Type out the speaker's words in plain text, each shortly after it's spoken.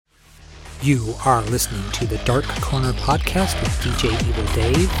You are listening to the Dark Corner Podcast with DJ Evil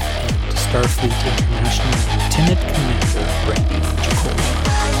Dave and Starfleet International Lieutenant Commander Brandy Jacoby.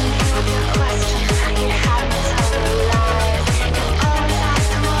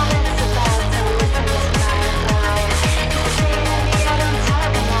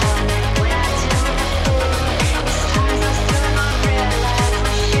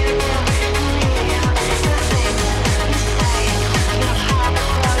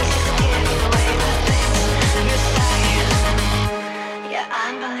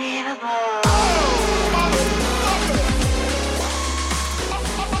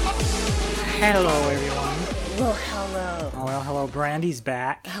 Hello, everyone. Well, hello. Oh, well, hello. Brandy's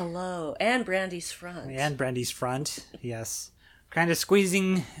back. Hello. And Brandy's front. And Brandy's front, yes. Kind of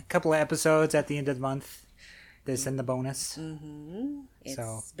squeezing a couple of episodes at the end of the month. This and the bonus. Mm-hmm.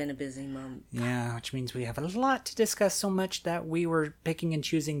 It's been a busy month. Yeah, which means we have a lot to discuss, so much that we were picking and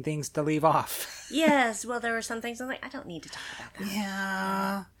choosing things to leave off. Yes, well, there were some things I'm like, I don't need to talk about that.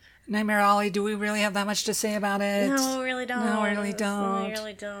 Yeah. Nightmare Alley, do we really have that much to say about it? No, we really don't. No, we really don't. We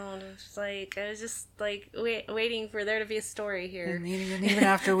really don't. It's like, I was just like waiting for there to be a story here. And even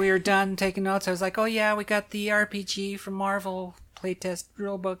after we were done taking notes, I was like, oh yeah, we got the RPG from Marvel playtest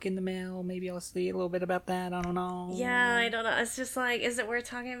rulebook in the mail. Maybe I'll see a little bit about that. I don't know. Yeah, I don't know. It's just like, is it worth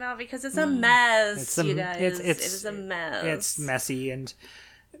talking about? Because it's a mess, you guys. It is a mess. It's messy, and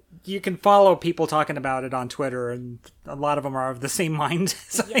you can follow people talking about it on Twitter, and a lot of them are of the same mind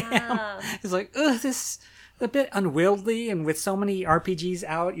as I am. It's like, ugh, this is a bit unwieldy, and with so many RPGs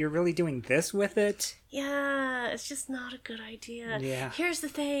out, you're really doing this with it? Yeah, it's just not a good idea. Yeah. Here's the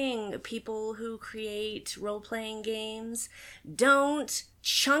thing. People who create role-playing games don't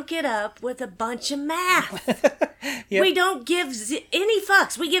chunk it up with a bunch of math. Yep. We don't give any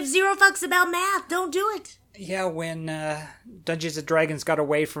fucks. We give zero fucks about math. Don't do it. Yeah, when Dungeons & Dragons got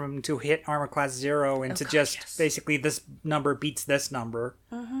away from to hit armor class 0 and basically this number beats this number.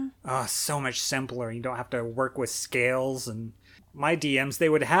 Mm-hmm. So much simpler. You don't have to work with scales. And my DMs, they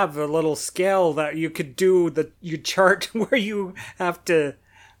would have a little scale that you could do, you chart where you have to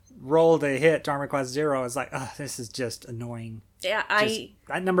roll to hit armor class 0. It's like, this is just annoying. Yeah,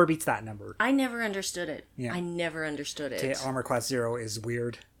 that number beats that number. I never understood it. Yeah. I never understood it. To hit armor class 0 is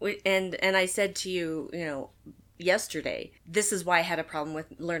weird. And I said to you, yesterday, this is why I had a problem with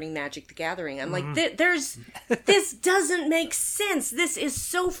learning Magic the Gathering. I'm like, this doesn't make sense. This is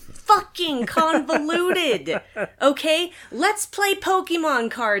so fucking convoluted. Okay? Let's play Pokemon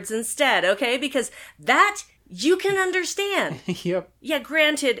cards instead, okay? Because that you can understand. Yep. Yeah,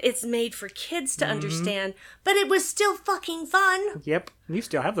 granted, it's made for kids to understand, but it was still fucking fun. Yep. You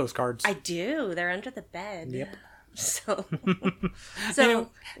still have those cards. I do. They're under the bed. Yep. So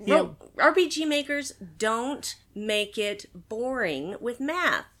yeah. RPG makers don't make it boring with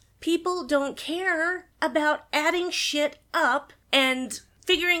math. People don't care about adding shit up and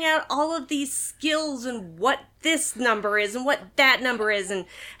figuring out all of these skills and what this number is and what that number is and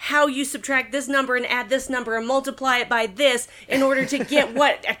how you subtract this number and add this number and multiply it by this in order to get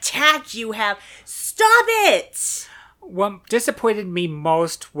what attack you have. Stop it! What disappointed me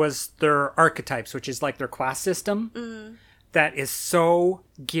most was their archetypes, which is like their class system that is so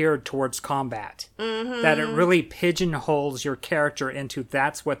geared towards combat that it really pigeonholes your character into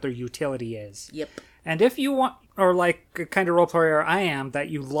that's what their utility is. Yep. And if you want, or like a kind of role player I am, that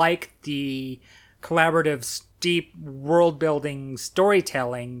you like the collaborative, deep world-building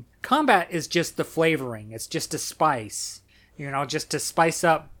storytelling, combat is just the flavoring. It's just a spice, just to spice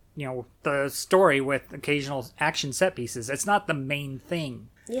up, the story with occasional action set pieces. It's not the main thing.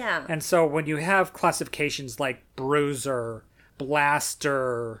 Yeah. And so when you have classifications like Bruiser,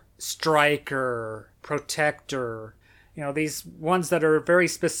 Blaster, Striker, Protector, these ones that are very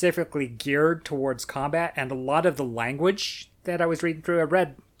specifically geared towards combat, and a lot of the language that I was reading through, I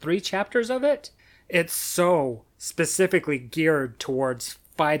read 3 chapters of it. It's so specifically geared towards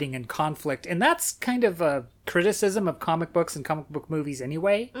fighting and conflict. And that's kind of a criticism of comic books and comic book movies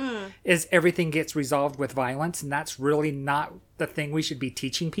anyway, is everything gets resolved with violence, and that's really not the thing we should be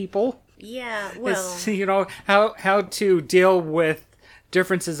teaching people. Yeah, well... Is, how to deal with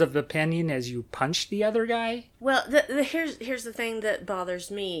differences of opinion as you punch the other guy. Well, here's the thing that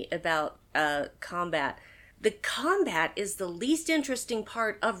bothers me about combat. The combat is the least interesting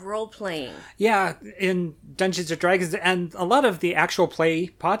part of role-playing. Yeah, in Dungeons & Dragons, and a lot of the actual play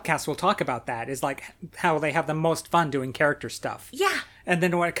podcasts will talk about that, is like how they have the most fun doing character stuff. Yeah. And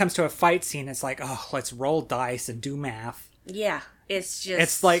then when it comes to a fight scene, it's like, let's roll dice and do math. Yeah, it's just...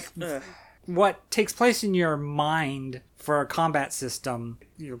 It's like... What takes place in your mind for a combat system,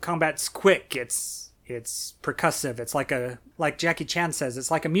 combat's quick, it's It's percussive. It's like Jackie Chan says,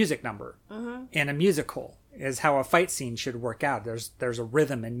 it's like a music number in a musical is how a fight scene should work out. There's a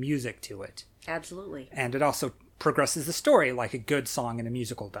rhythm and music to it. Absolutely. And it also progresses the story like a good song in a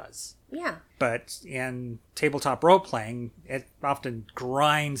musical does. Yeah. But in tabletop role-playing, it often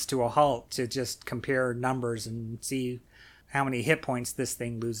grinds to a halt to just compare numbers and see how many hit points this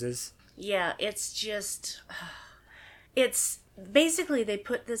thing loses. Yeah, it's just... It's... Basically, they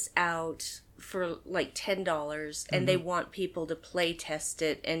put this out for like $10, and they want people to play test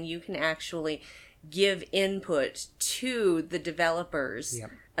it, and you can actually give input to the developers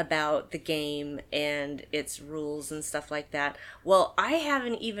about the game and its rules and stuff like that. Well, I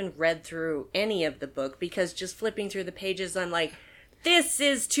haven't even read through any of the book because just flipping through the pages, I'm like, this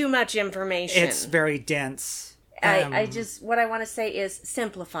is too much information. It's very dense. I just, what I want to say is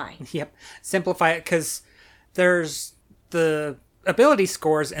simplify. Yep. Simplify it, because there's the ability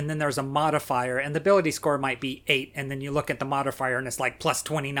scores and then there's a modifier, and the ability score might be 8, and then you look at the modifier and it's like plus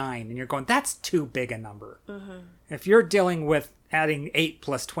 29, and you're going, that's too big a number. If you're dealing with adding 8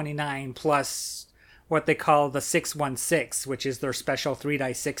 plus 29 plus what they call the 616, which is their special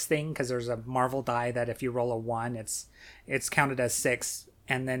 3-die-6 thing, because there's a Marvel die that if you roll a 1, it's counted as 6,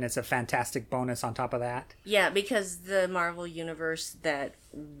 and then it's a fantastic bonus on top of that. Yeah, because the Marvel universe that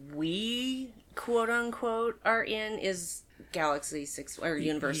we quote unquote are in is Galaxy 6 or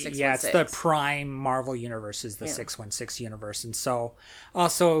Universe 616. Yeah, it's the prime Marvel universe is the 616 universe. And so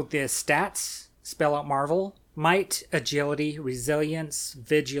also the stats spell out Marvel: might, agility, resilience,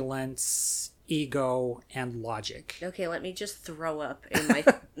 vigilance, ego, and logic. Okay, let me just throw up in my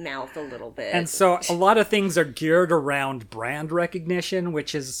mouth a little bit. And so a lot of things are geared around brand recognition,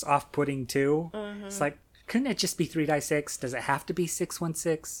 which is off-putting too. It's like, couldn't it just be 3-die-6? Does it have to be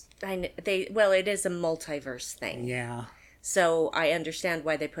 616? Well, it is a multiverse thing. Yeah. So I understand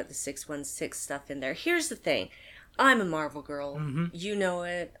why they put the 616 stuff in there. Here's the thing. I'm a Marvel girl. You know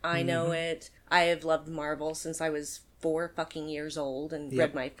it. I know it. I have loved Marvel since I was 4 fucking years old and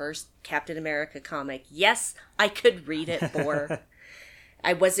read my first Captain America comic. Yes, I could read it, for.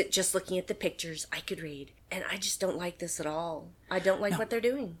 I wasn't just looking at the pictures. I could read. And I just don't like this at all. I don't like what they're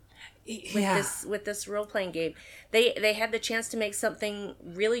doing. With this role playing game. They had the chance to make something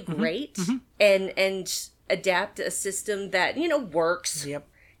really great and adapt a system that, works. Yep.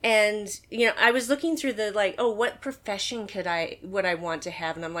 And, I was looking through the, what profession would I want to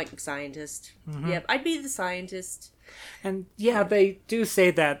have? And I'm like, scientist. Yep, I'd be the scientist. And, they do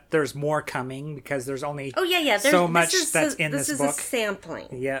say that there's more coming because there's only so much that's in this book. This is a sampling.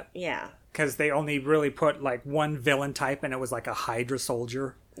 Yep. Yeah. Because they only really put, one villain type, and it was like a Hydra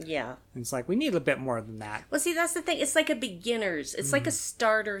soldier. Yeah. And it's like, we need a bit more than that. Well, see, that's the thing. It's like a beginner's. It's like a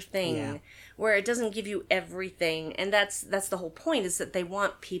starter thing where it doesn't give you everything. And that's the whole point, is that they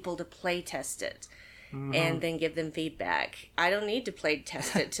want people to play test it and then give them feedback. I don't need to play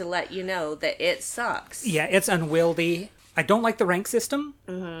test it to let you know that it sucks. Yeah, it's unwieldy. I don't like the rank system.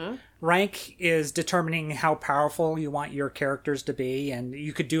 Rank is determining how powerful you want your characters to be, and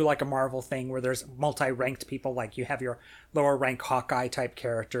you could do like a Marvel thing where there's multi-ranked people, like you have your lower rank Hawkeye type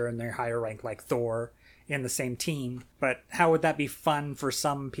character and their higher rank like Thor in the same team. But how would that be fun for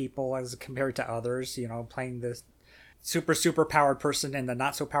some people as compared to others, playing this super powered person and the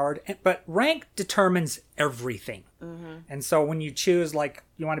not so powered? But rank determines everything. And so when you choose,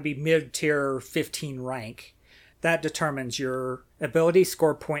 you want to be mid-tier 15 rank, that determines your ability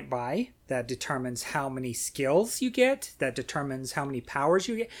score point by. That determines how many skills you get. That determines how many powers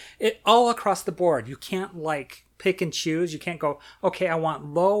you get. It all across the board. You can't pick and choose. You can't go, okay, I want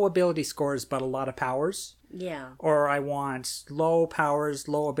low ability scores but a lot of powers. Yeah. Or I want low powers,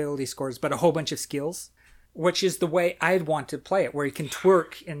 low ability scores but a whole bunch of skills. Which is the way I'd want to play it, where you can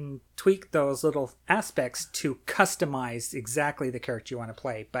twerk and tweak those little aspects to customize exactly the character you want to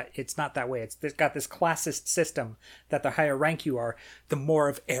play. But it's not that way. It's got this classist system that the higher rank you are, the more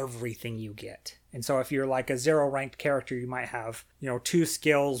of everything you get. And so if you're like a 0-ranked character, you might have, 2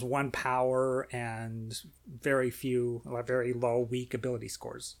 skills, 1 power, and very low, weak ability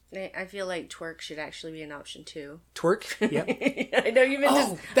scores. I feel like twerk should actually be an option too. Twerk? Yep. I know you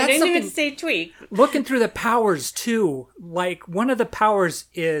meant I didn't even say tweak. Looking through the powers too, one of the powers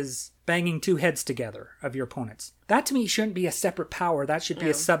is banging 2 heads together of your opponents. That to me shouldn't be a separate power. That should be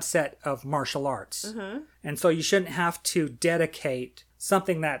a subset of martial arts. And so you shouldn't have to dedicate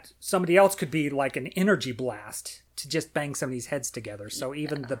something that somebody else could be like an energy blast to just bang somebody's heads together. So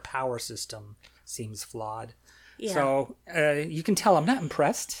even the power system seems flawed. Yeah. So you can tell I'm not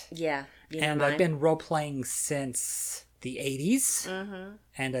impressed. Yeah. And I've been role-playing since the 80s.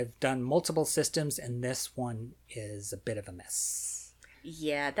 And I've done multiple systems, and this one is a bit of a mess.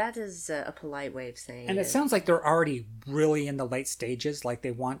 Yeah, that is a polite way of saying And it sounds like they're already really in the late stages, like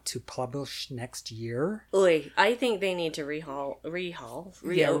they want to publish next year. Oy, I think they need to Yeah.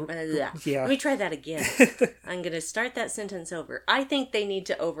 Let me try that again. I'm going to start that sentence over. I think they need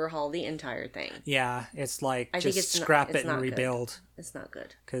to overhaul the entire thing. Yeah, it's like I think just it's scrap not- it it's and not good. rebuild. It's not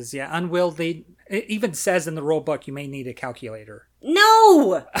good. Because, yeah, unwieldy. It even says in the rule book you may need a calculator.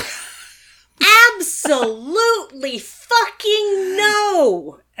 No! Absolutely fucking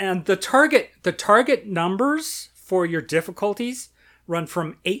no! And the target numbers for your difficulties run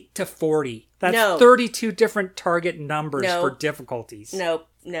from 8 to 40. That's No. 32 different target numbers No. for difficulties. No.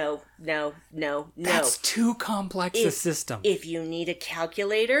 That's too complex a system. If you need a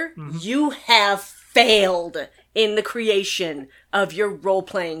calculator, Mm-hmm. you have failed in the creation of your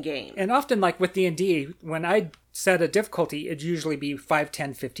role-playing game. And often, like with D&D, when I set a difficulty, it'd usually be 5,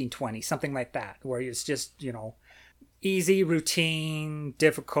 10, 15, 20, something like that, where it's just, easy, routine,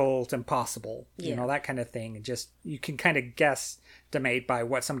 difficult, impossible, Yeah. that kind of thing. And just, you can kind of guesstimate by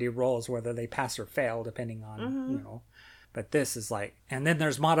what somebody rolls, whether they pass or fail, depending on, But this is like, and then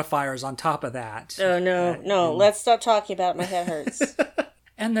there's modifiers on top of that. Oh, no, let's stop talking about it. My head hurts.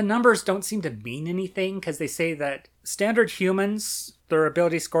 And the numbers don't seem to mean anything because they say that standard humans, their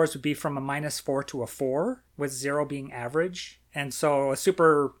ability scores would be from a -4 to a 4, with 0 being average. And so a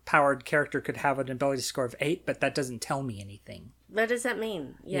super powered character could have an ability score of 8, but that doesn't tell me anything. What does that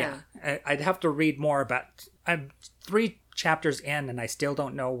mean? Yeah. I'd have to read more about... I'm 3 chapters in and I still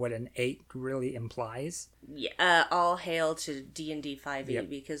don't know what an 8 really implies. All hail to D&D 5e Yep.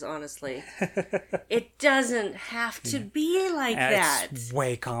 because honestly, it doesn't have to be like that. It's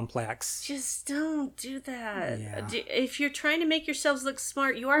way complex. Just don't do that. Yeah. If you're trying to make yourselves look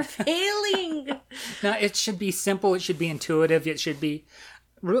smart, you are failing. No, it should be simple. It should be intuitive. It should be...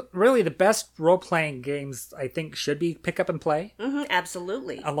 Really, the best role-playing games, I think, should be pick up and play.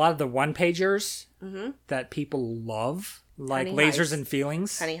 Absolutely. A lot of the one-pagers that people love, like Honey Lasers Heist. and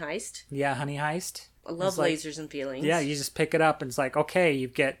Feelings. Honey Heist. Yeah, Honey Heist. I love It's like- lasers and feelings. Yeah, you just pick it up and it's like, okay, you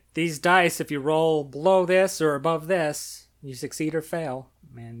get these dice. If you roll below this or above this, you succeed or fail.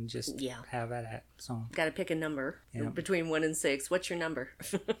 And just have at it. So, Got to pick a number Yeah. between 1 and 6. What's your number?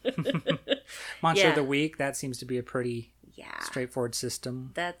 Monster Yeah. of the Week, that seems to be a pretty Yeah. straightforward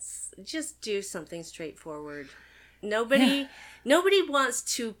system. That's just do something straightforward. Nobody wants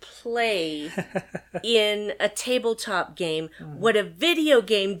to play in a tabletop game what a video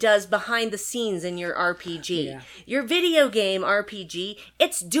game does behind the scenes in your RPG. Yeah. Your video game RPG,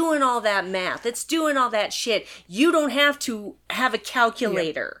 it's doing all that math. It's doing all that shit. You don't have to have a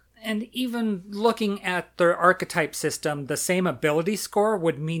calculator. And even looking at their archetype system, the same ability score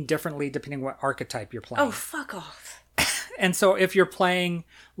would mean differently depending what archetype you're playing. Oh, fuck off. And so if you're playing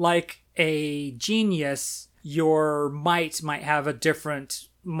like a genius, your might have a different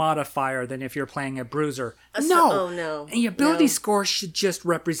modifier than if you're playing a bruiser. No. The ability No. score should just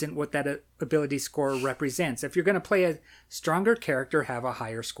represent what that ability score represents. If you're going to play a stronger character, have a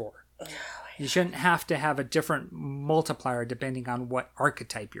higher score. You shouldn't have to have a different multiplier depending on what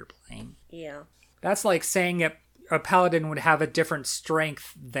archetype you're playing. Yeah. That's like saying a paladin would have a different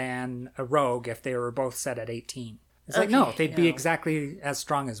strength than a rogue if they were both set at 18. It's like, no, they'd be exactly as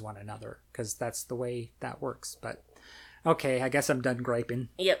strong as one another because that's the way that works. But, okay, I guess I'm done griping.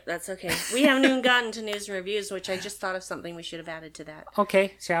 Yep, that's okay. We haven't even gotten to news and reviews, which I just thought of something we should have added to that.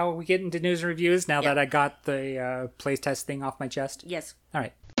 Okay, shall we get into news and reviews now that I got the playtest thing off my chest? Yes. All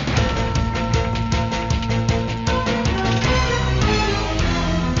right.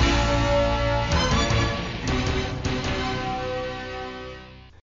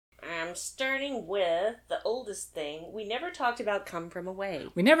 I'm starting with the oldest thing. We never talked about Come From Away.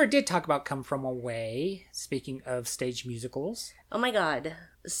 We never did talk about Come From Away, speaking of stage musicals. Oh my god.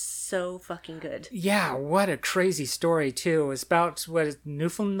 So fucking good. Yeah, what a crazy story, too. It's about, what is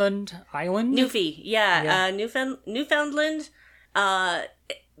Newfoundland Island? Newfie, yeah. Newfoundland.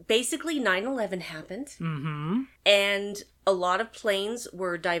 Basically, 9/11 happened. Mm-hmm. And a lot of planes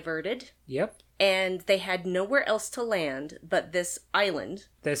were diverted. Yep. And they had nowhere else to land but this island.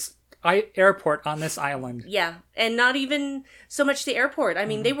 This airport on this island. Yeah, and not even so much the airport. I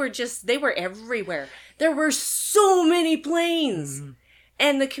mean, they were everywhere. There were so many planes. Mm-hmm.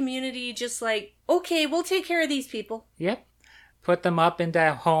 And the community just like, okay, we'll take care of these people. Yep. Put them up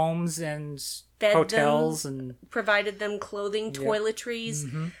into homes and Fed hotels them, and provided them clothing,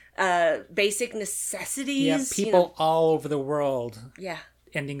 toiletries, basic necessities. yeah, people all over the world Yeah.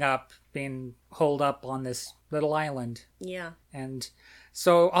 ending up being holed up on this little island. Yeah. And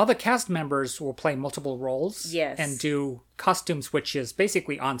so all the cast members will play multiple roles. Yes. And do costume switches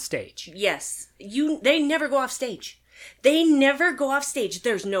basically on stage. Yes. They never go off stage. They never go off stage.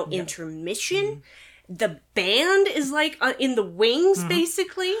 There's no intermission. The band is like in the wings,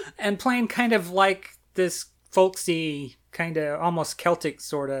 basically. And playing kind of like this folksy, kind of almost Celtic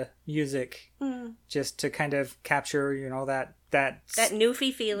sort of music. Just to kind of capture, that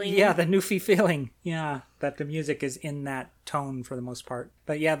newfie feeling. Yeah, the newfie feeling. Yeah, that the music is in that tone for the most part.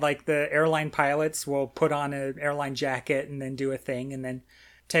 But yeah, like the airline pilots will put on an airline jacket and then do a thing and then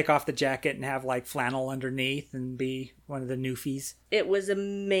take off the jacket and have like flannel underneath and be one of the newfies. It was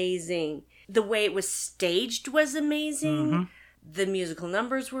amazing. The way it was staged was amazing. The musical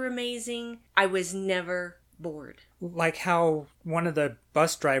numbers were amazing. I was never bored. Like how one of the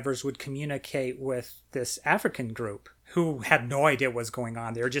bus drivers would communicate with this African group who had no idea what was going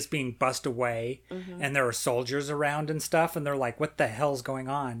on. They were just being bussed away and there were soldiers around and stuff. And they're like, what the hell's going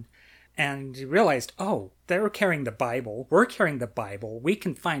on? And you realized, oh, they're carrying the Bible. We're carrying the Bible. We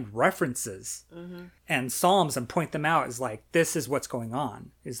can find references and Psalms and point them out as like, this is what's going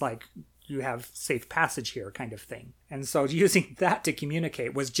on. It's like, you have safe passage here kind of thing. And so using that to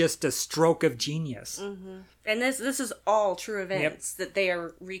communicate was just a stroke of genius. And this is all true events that they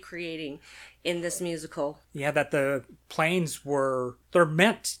are recreating in this musical. Yeah, that the planes they're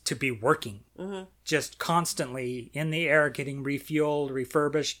meant to be working. Just constantly in the air, getting refueled,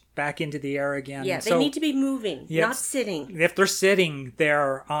 refurbished, back into the air again. Yeah, they need to be moving, not sitting. If they're sitting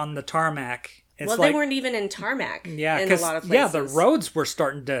there on the tarmac, they weren't even in tarmac in a lot of places. Yeah, the roads were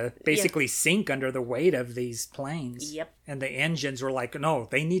starting to basically sink under the weight of these planes. Yep. And the engines were like, no,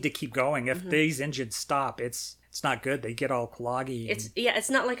 they need to keep going. If these engines stop, it's not good. They get all cloggy. It's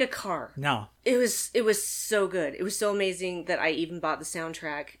not like a car. No. It was so good. It was so amazing that I even bought the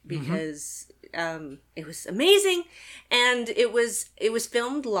soundtrack because it was amazing, and it was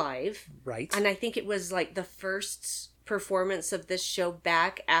filmed live. Right. And I think it was like the first performance of this show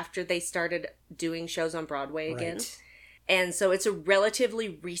back after they started doing shows on Broadway again. Right. And so it's a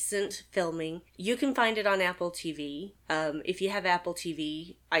relatively recent filming. You can find it on Apple TV. If you have Apple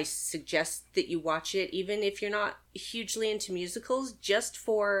TV, I suggest that you watch it, even if you're not hugely into musicals, just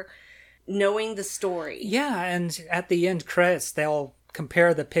for knowing the story. Yeah, and at the end credits, they'll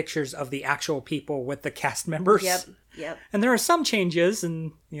compare the pictures of the actual people with the cast members. Yep. And there are some changes,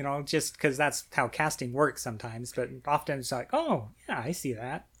 and, just because that's how casting works sometimes, but often it's like, oh, yeah, I see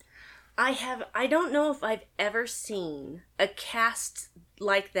that. I don't know if I've ever seen a cast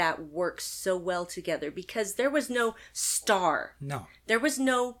like that work so well together, because there was no star. No. There was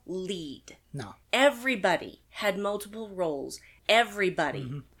no lead. No. Everybody had multiple roles.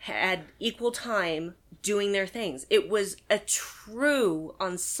 Everybody had equal time doing their things. It was a true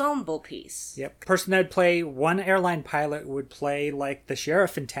ensemble piece. Yep. Person that'd play one airline pilot would play like the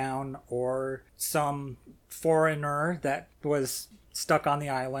sheriff in town or some foreigner that was stuck on the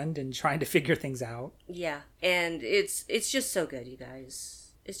island and trying to figure things out. Yeah. And it's just so good, you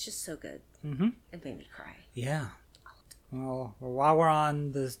guys. It's just so good. It made me cry. Yeah. Well, while we're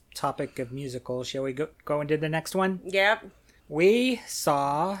on the topic of musicals, shall we go into the next one? Yep. We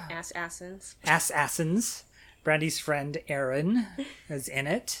saw Assassins. Brandy's friend Aaron is in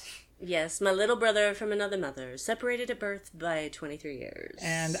it. Yes, my little brother from another mother, separated at birth by 23 years.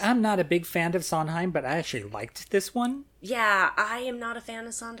 And I'm not a big fan of Sondheim, but I actually liked this one. Yeah, I am not a fan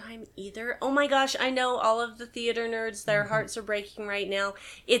of Sondheim either. Oh my gosh, I know all of the theater nerds, their hearts are breaking right now.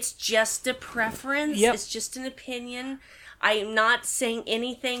 It's just a preference. Yep. It's just an opinion. I am not saying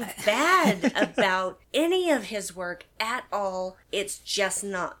anything bad about any of his work at all. It's just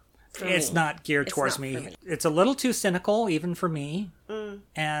not for me. It's not geared towards me. It's a little too cynical, even for me.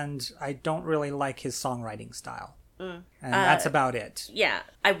 And I don't really like his songwriting style. And that's about it. Yeah,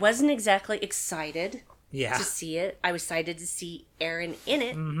 I wasn't exactly excited to see it. I was excited to see Aaron in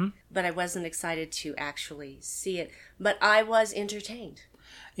it, but I wasn't excited to actually see it. But I was entertained.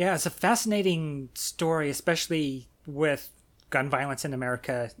 Yeah, it's a fascinating story, especially with gun violence in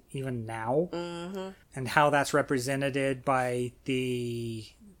America even now, and how that's represented by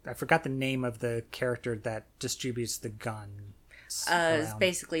I forgot the name of the character that distributes the gun. It's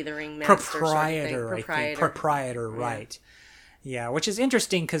basically the ringmaster. Proprietor, I think. Proprietor, right. Yeah, which is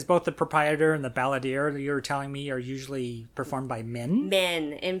interesting because both the proprietor and the balladeer, you were telling me, are usually performed by men.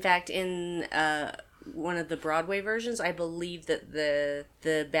 Men. In fact, in one of the Broadway versions, I believe that the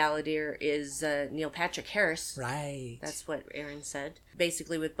balladeer is Neil Patrick Harris. Right. That's what Aaron said.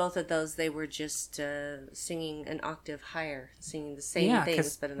 Basically, with both of those, they were just singing an octave higher, singing the same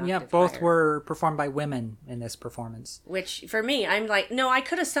things, but an octave higher. Yeah, both were performed by women in this performance. Which, for me, I'm like, no, I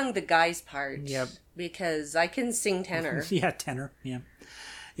could have sung the guy's part. Yep. Because I can sing tenor. Yeah, tenor, yeah.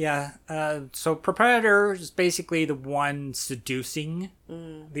 Yeah. So proprietor is basically the one seducing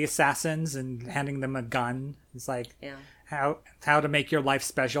the assassins and handing them a gun. It's like how to make your life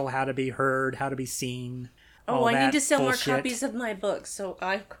special, how to be heard, how to be seen. Oh, I need to sell bullshit. more copies of my book, so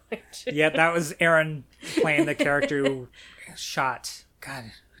I'm going to... Yeah, that was Aaron playing the character who shot.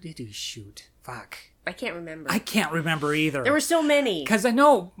 God, who did he shoot? Fuck. I can't remember. I can't remember either. There were so many. Because I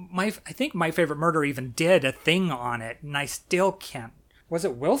know, I think My Favorite Murder even did a thing on it, and I still can't. Was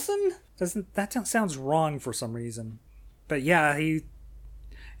it Wilson? That sounds wrong for some reason. But yeah,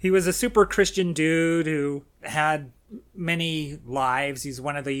 he was a super Christian dude who had many lives. He's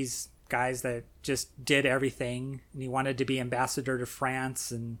one of these guys that just did everything, and he wanted to be ambassador to France,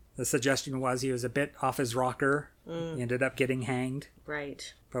 and the suggestion was he was a bit off his rocker. He ended up getting hanged.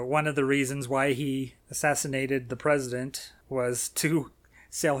 Right. But one of the reasons why he assassinated the president was to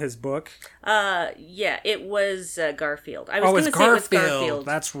sell his book. Yeah, it was Garfield. I was Oh, going it's to say it was Garfield.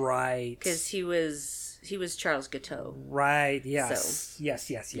 That's right. Because he was Charles Guiteau. Right, yes. So,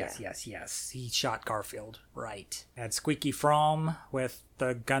 Yes. He shot Garfield. Right. Had Squeaky Fromm with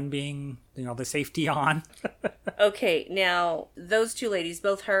the gun being, the safety on. Okay, now, those two ladies,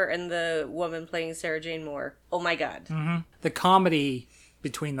 both her and the woman playing Sarah Jane Moore. Oh my God. Mm-hmm. The comedy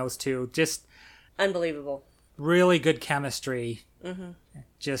between those two, just unbelievable. Really good chemistry. Mm-hmm.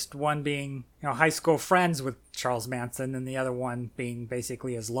 Just one being, high school friends with Charles Manson, and the other one being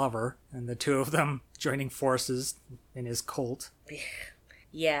basically his lover, and the two of them joining forces in his cult.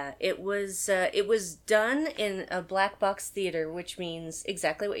 Yeah, it was done in a black box theater, which means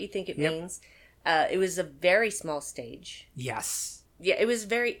exactly what you think it means. It was a very small stage. Yes. Yeah, it was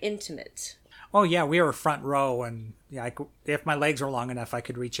very intimate. Oh yeah, we were front row, and if my legs were long enough, I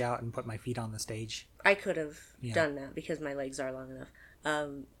could reach out and put my feet on the stage. I could have done that because my legs are long enough.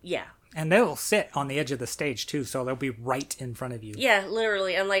 Yeah. And they'll sit on the edge of the stage too, so they'll be right in front of you. Yeah,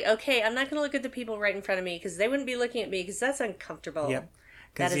 literally. I'm like, okay, I'm not going to look at the people right in front of me because they wouldn't be looking at me because that's uncomfortable. Yep.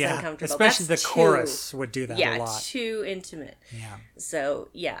 That is uncomfortable. Especially the chorus would do that a lot. Yeah, too intimate. Yeah. So,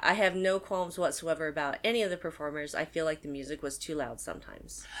 yeah, I have no qualms whatsoever about any of the performers. I feel like the music was too loud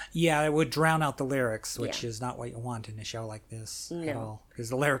sometimes. Yeah, it would drown out the lyrics, which is not what you want in a show like this at all. Because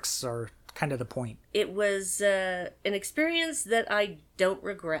the lyrics are kind of the point. It was an experience that I don't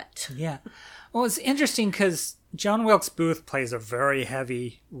regret. Yeah. Well, it's interesting because John Wilkes Booth plays a very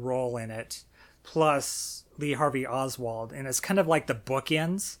heavy role in it. Plus Lee Harvey Oswald, and it's kind of like the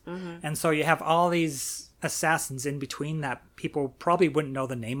bookends. Mm-hmm. And so you have all these assassins in between that people probably wouldn't know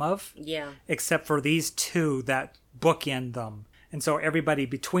the name of. Yeah. Except for these two that bookend them. And so everybody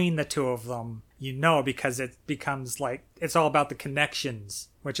between the two of them, because it becomes like, it's all about the connections,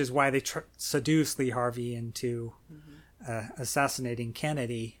 which is why they seduce Lee Harvey into assassinating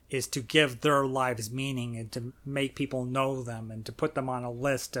Kennedy, is to give their lives meaning and to make people know them and to put them on a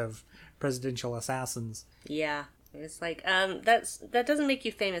list of presidential assassins. Yeah. It's like, that doesn't make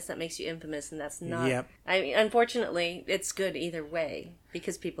you famous, that makes you infamous, and that's not... Yep. I mean, unfortunately, it's good either way,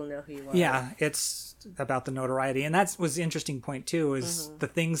 because people know who you are. Yeah, it's about the notoriety, and that was the interesting point, too, is the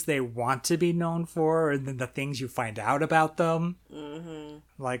things they want to be known for, and then the things you find out about them. Mm-hmm.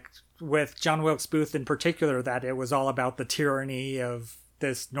 Like, with John Wilkes Booth in particular, that it was all about the tyranny of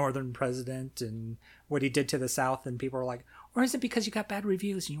this northern president and what he did to the South, and people were like, or is it because you got bad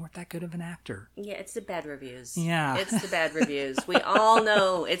reviews and you weren't that good of an actor? Yeah, it's the bad reviews. Yeah. It's the bad reviews. We all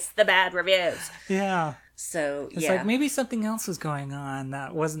know it's the bad reviews. Yeah. So, it's like maybe something else was going on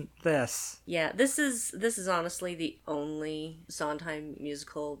that wasn't this. Yeah, this is honestly the only Sondheim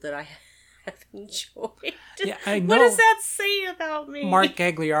musical that I have enjoyed. Yeah, I know. What does that say about me? Mark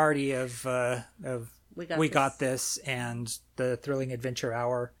Gagliardi of We Got This and The Thrilling Adventure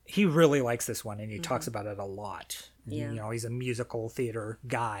Hour, he really likes this one, and he talks about it a lot. And, he's a musical theater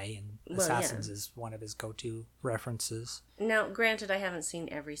guy, and Assassins is one of his go-to references. Now, granted, I haven't seen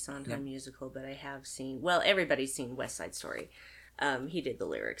every Sondheim musical, but I have seen... Well, everybody's seen West Side Story. He did the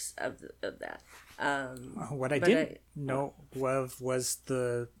lyrics of that. What I didn't know of was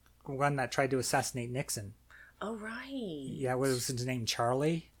the one that tried to assassinate Nixon. Oh, right. Yeah, what was his name?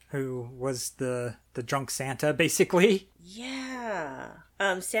 Charlie? Who was the drunk Santa, basically. Yeah.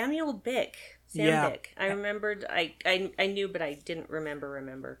 Samuel Bick. Bick. I remembered, I knew, but I didn't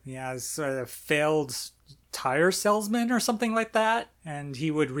remember. Yeah, it's a failed tire salesman or something like that. And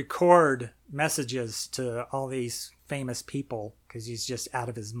he would record messages to all these famous people because he's just out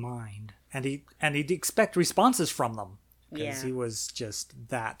of his mind. And he'd expect responses from them because he was just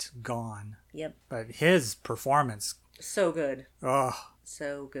that gone. Yep. But his performance... So good. Oh.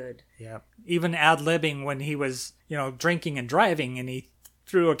 So good. Yeah. Even ad-libbing when he was, drinking and driving, and he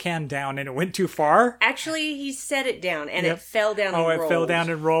threw a can down and it went too far. Actually, he set it down and it fell down and rolled. Oh, it fell down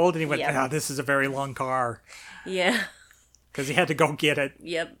and rolled, and he went, this is a very long car. Yeah. Because he had to go get it.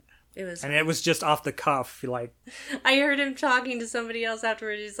 Yep. It was just off the cuff. Like, I heard him talking to somebody else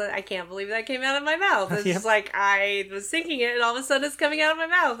afterwards. He's like, I can't believe that came out of my mouth. It's just like, I was thinking it, and all of a sudden it's coming out of my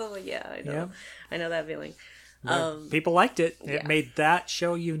mouth. I'm like, yeah, I know. Yep. I know that feeling. People liked it. It made that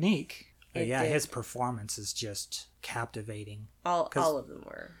show unique. His performance is just captivating. All of them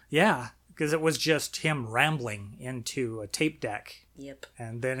were. Yeah, because it was just him rambling into a tape deck. Yep.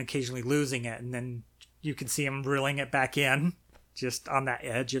 And then occasionally losing it, and then you could see him reeling it back in. Just on that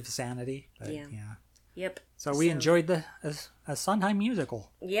edge of sanity. But, yeah. Yep. So we enjoyed a Sondheim musical.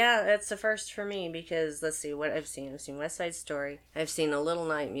 Yeah, that's the first for me because let's see what I've seen. I've seen West Side Story. I've seen A Little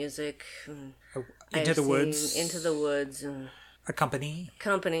Night Music. Into the Woods. Into the Woods. A Company.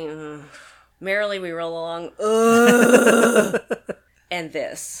 Merrily We Roll Along. And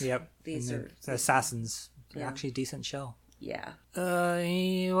this. Yep. These are Assassins. Actually a decent show. Yeah.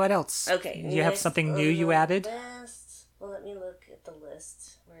 What else? Okay. You have something new you added? Well, let me look at the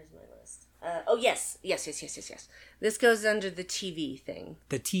list. Where's my list? Yes. This goes under the TV thing.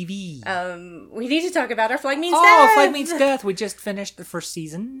 The TV. We need to talk about Our Flag Means Death. Oh, Flag Means Death. We just finished the first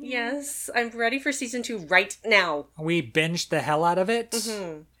season. Yes, I'm ready for season 2 right now. We binged the hell out of it.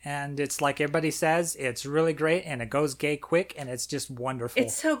 Mm-hmm. And it's like everybody says, it's really great, and it goes gay quick, and it's just wonderful.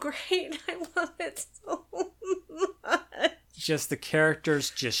 It's so great. I love it so much. Just the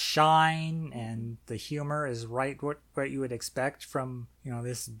characters just shine, and the humor is right what you would expect from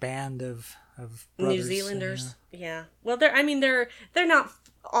this band of brothers. New Zealanders. Yeah. Well, they're not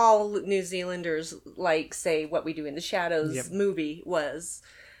all New Zealanders like say What We Do in the Shadows movie was,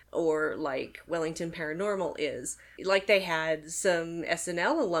 or like Wellington Paranormal is. Like they had some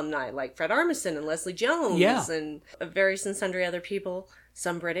SNL alumni like Fred Armisen and Leslie Jones and various and sundry other people.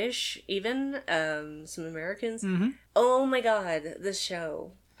 Some British, even, some Americans. Mm-hmm. Oh my god, this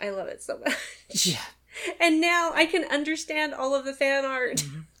show. I love it so much. Yeah. And now I can understand all of the fan art.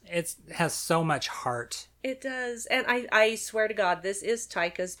 Mm-hmm. It has so much heart. It does. And I swear to God, this is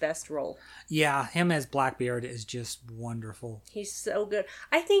Taika's best role. Yeah, him as Blackbeard is just wonderful. He's so good.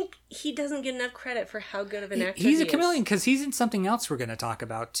 I think he doesn't get enough credit for how good of an actor he is. He's a chameleon because he's in something else we're going to talk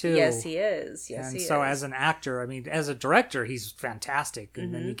about, too. Yes, he is. So as an actor, as a director, he's fantastic.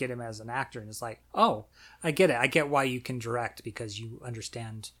 And then you get him as an actor, and it's like, oh, I get it. I get why you can direct because you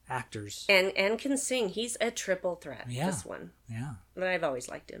understand actors. And can sing. He's a triple threat, this one. Yeah. But I've always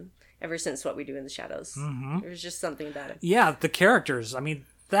liked him. Ever since What We Do in the Shadows. Mm-hmm. There's just something about it. Yeah, the characters.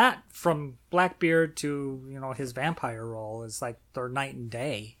 That from Blackbeard to, his vampire role is like they're night and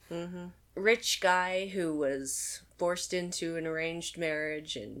day. Mm-hmm. Rich guy who was forced into an arranged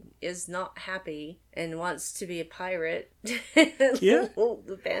marriage and is not happy and wants to be a pirate. Yeah.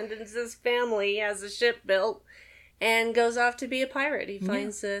 Abandons his family, has a ship built, and goes off to be a pirate. He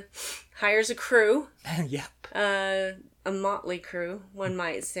hires a crew. Yep. A motley crew, one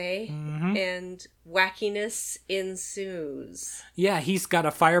might say, and wackiness ensues. Yeah, he's got a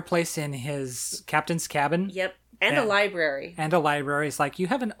fireplace in his captain's cabin. Yep, and a library. And a library. It's like, you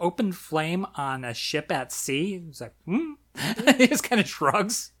have an open flame on a ship at sea? He's like, He just kind of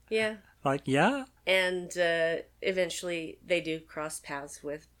shrugs. Yeah. Like, yeah. And eventually they do cross paths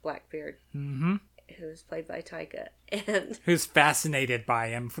with Blackbeard. Mm-hmm. Who's played by Taika. And who's fascinated by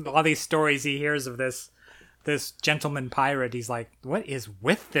him. From all these stories he hears of this gentleman pirate, he's like, what is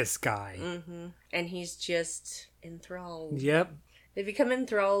with this guy? Mm-hmm. And he's just enthralled. Yep. They become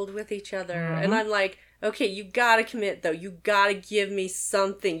enthralled with each other. Mm-hmm. And I'm like, okay, you gotta commit, though. You gotta give me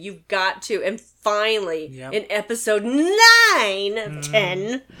something. You've got to. And finally, in episode 9 of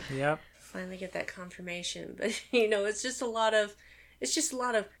 10, finally get that confirmation. But, it's just a lot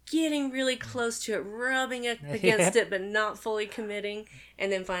of getting really close to it, rubbing it against it, but not fully committing,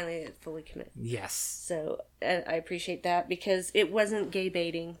 and then finally it fully commit. Yes. So I appreciate that because it wasn't gay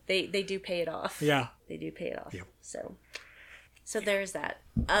baiting. They do pay it off. Yeah. They do pay it off. Yep. So there's that.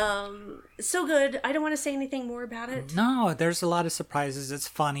 So good. I don't want to say anything more about it. No, there's a lot of surprises. It's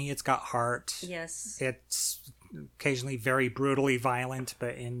funny. It's got heart. Yes. It's occasionally very brutally violent,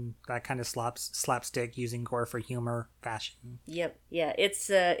 but in that kind of slapstick, using gore for humor fashion. Yep. Yeah,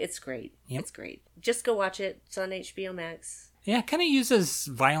 it's great. Yep. It's great. Just go watch it. It's on HBO Max. Yeah, it kind of uses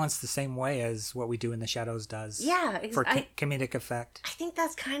violence the same way as What We Do in the Shadows does. Yeah. For comedic effect. I think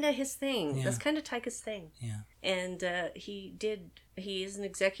that's kind of his thing. Yeah. That's kind of Taika's thing. Yeah. And he is an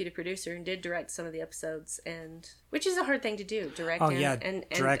executive producer and did direct some of the episodes, and which is a hard thing to do, direct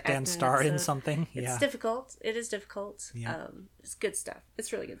and star in something. It's difficult. It is difficult. Yeah. It's good stuff.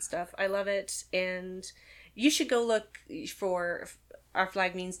 It's really good stuff. I love it, and you should go look for Our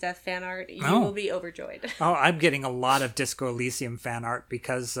Flag Means Death fan art, you Oh. will be overjoyed. Oh, I'm getting a lot of Disco Elysium fan art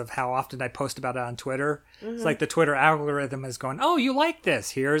because of how often I post about it on Twitter. It's like the Twitter algorithm is going, oh, you like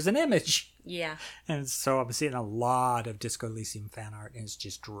this? Here's an image. Yeah. And so I'm seeing a lot of Disco Elysium fan art, and it's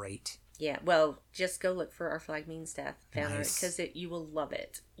just great. Yeah, well, just go look for Our Flag Means Death fan art Nice. because you will love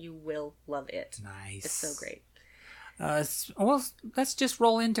it. You will love it. Nice. It's so great. Well, let's just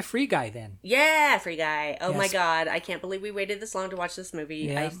roll into Free Guy then. Yeah, Free Guy. Oh my Yes. God, I can't believe we waited this long to watch this movie.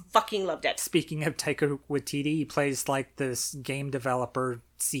 Yeah. I fucking loved it. Speaking of Taika Waititi, he plays like this game developer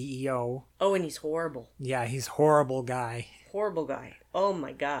CEO. Oh, and he's horrible. Yeah, he's a horrible guy. Horrible guy. Oh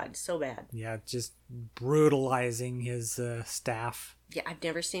my God, so bad. Yeah, just brutalizing his staff. Yeah, I've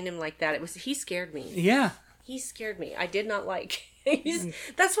never seen him like that. He scared me. Yeah. He scared me. I did not like.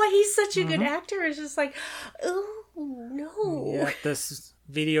 That's why he's such a good actor. It's just like, oh no. Yeah, this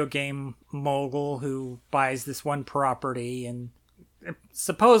video game mogul who buys this one property and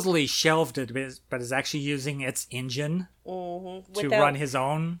supposedly shelved it, but is actually using its engine to run his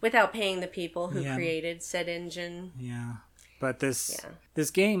own. Without paying the people who Yeah. created said engine. Yeah. But this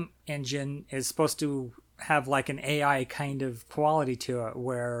game engine is supposed to have like an AI kind of quality to it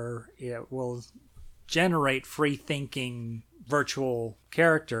where it will generate free thinking virtual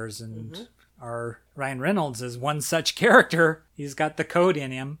characters, and our Ryan Reynolds is one such character. He's got the code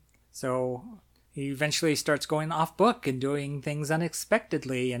in him. So he eventually starts going off book and doing things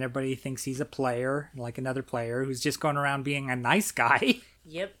unexpectedly, and everybody thinks he's a player, like another player who's just going around being a nice guy.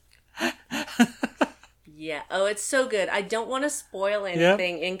 Yep. Yeah. Oh, it's so good. I don't want to spoil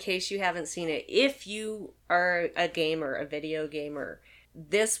anything in case you haven't seen it. If you are a gamer, a video gamer,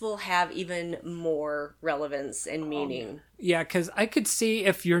 this will have even more relevance and meaning. Yeah, because I could see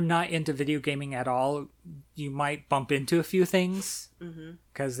if you're not into video gaming at all, you might bump into a few things.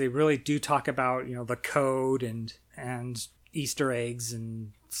 Because they really do talk about, the code and Easter eggs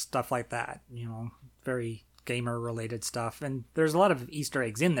and stuff like that. Very gamer-related stuff. And there's a lot of Easter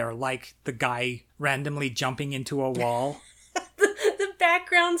eggs in there, like the guy randomly jumping into a wall. The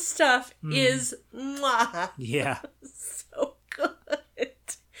background stuff is mwah, Yeah. so good.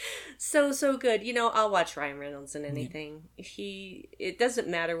 So good. I'll watch Ryan Reynolds in anything. It doesn't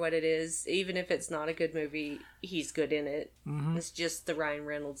matter what it is. Even if it's not a good movie, he's good in it. It's just the Ryan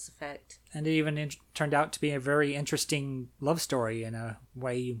Reynolds effect. And it even turned out to be a very interesting love story in a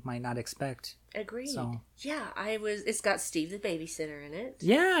way you might not expect. Agreed. So. Yeah, it's got Steve the babysitter in it.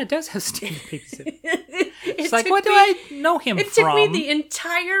 Yeah, it does have Steve Babysitter. It's It's like, what do I know him from? It took me the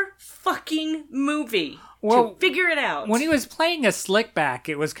entire fucking movie to figure it out. When he was playing a slickback,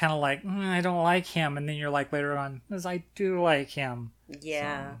 it was kind of like, I don't like him. And then you're like later on, I do like him.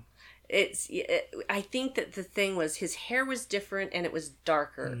 Yeah. I think that the thing was his hair was different and it was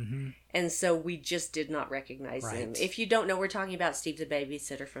darker. And so we just did not recognize him. If you don't know, we're talking about Steve the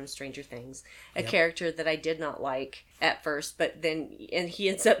Babysitter from Stranger Things. A character that I did not like at first, but then he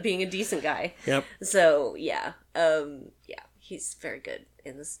ends up being a decent guy. Yep. So, yeah. He's very good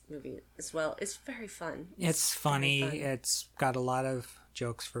in this movie as well. It's very fun. It's funny. It's got a lot of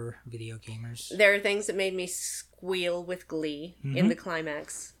jokes for video gamers. There are things that made me squeal with glee in the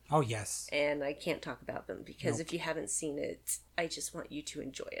climax. Oh, yes. And I can't talk about them because if you haven't seen it, I just want you to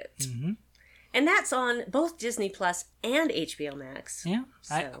enjoy it. And that's on both Disney Plus and HBO Max. Yeah,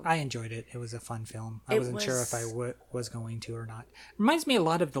 So. I enjoyed it. It was a fun film. I wasn't sure if I was going to or not. Reminds me a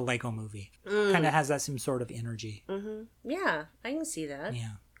lot of the Lego Movie. Kind of has that same sort of energy. Yeah, I can see that.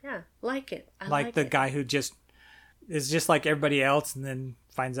 Yeah. Like it. I Like the it. guy who just is just like everybody else and then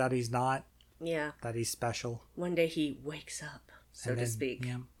finds out he's not. Yeah. That he's special. One day he wakes up, so to speak.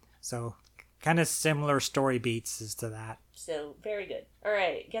 Yeah. So, kind of similar story beats as to that. So, very good. All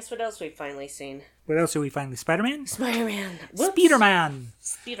right, guess what else we've finally seen? What else do we finally? Spider-Man? Spider-Man. Spider-Man!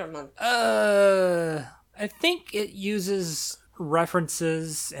 Spider-Man. I think it uses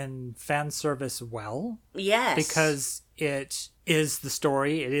references and fan service well. Yes. Because it is the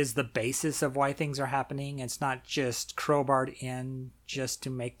story. It is the basis of why things are happening. It's not just crowbarred in just to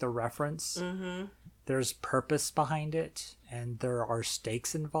make the reference. There's purpose behind it, and there are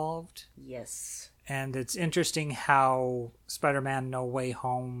stakes involved. Yes. And it's interesting how Spider-Man No Way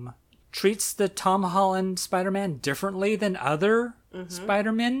Home treats the Tom Holland Spider-Man differently than other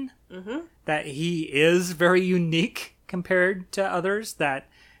Spider-Men. That he is very unique compared to others. That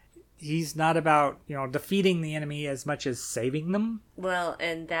he's not about, defeating the enemy as much as saving them. Well,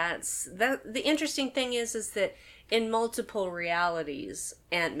 and the interesting thing is that in multiple realities,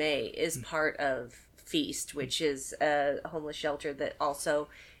 Aunt May is part of Feast, which is a homeless shelter that also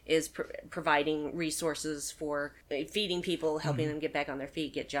is providing resources for feeding people, helping them get back on their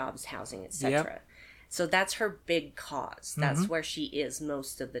feet, get jobs, housing, etc. So that's her big cause. That's where she is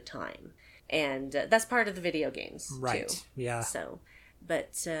most of the time. And that's part of the video games, right. too. Yeah. So,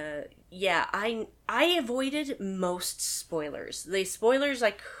 but, yeah, I avoided most spoilers. The spoilers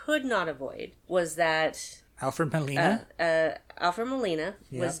I could not avoid was that... Alfred Molina? Alfred Molina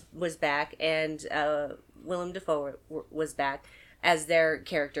was back, and Willem Dafoe was back as their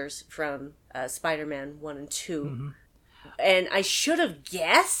characters from Spider-Man 1 and 2. And I should have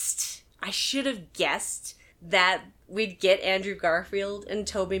guessed that we'd get Andrew Garfield and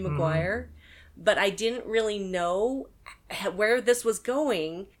Tobey Maguire, but I didn't really know where this was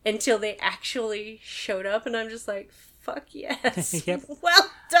going until they actually showed up, and I'm just like, fuck yes. Yep. Well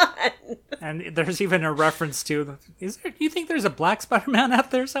done. And there's even a reference to, do you think there's a black Spider-Man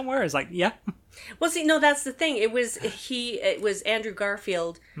out there somewhere? It's like, yeah. Well, see, no, that's the thing. It was Andrew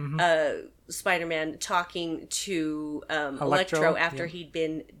Garfield, Spider-Man, talking to Electro after he'd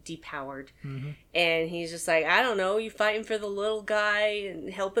been depowered. And he's just like, I don't know, you fighting for the little guy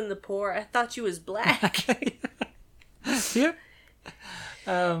and helping the poor? I thought you was black. Yep.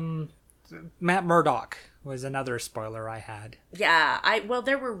 Matt Murdock was another spoiler I had. Yeah, well,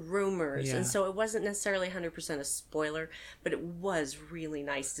 there were rumors, and so it wasn't necessarily 100% a spoiler, but it was really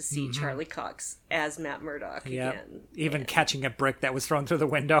nice to see Charlie Cox as Matt Murdock again. Even catching a brick that was thrown through the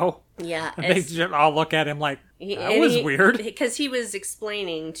window. Yeah. And they just all look at him like, that was weird. Because he was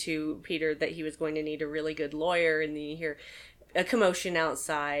explaining to Peter that he was going to need a really good lawyer, and then you hear a commotion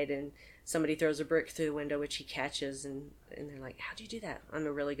outside, and somebody throws a brick through the window, which he catches, and they're like, how'd you do that? I'm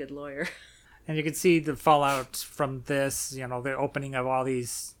a really good lawyer. And you can see the fallout from this, the opening of all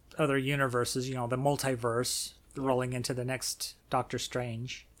these other universes, the multiverse rolling into the next Doctor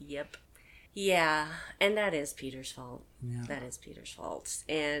Strange. Yep. Yeah, and that is Peter's fault. Yeah. That is Peter's fault.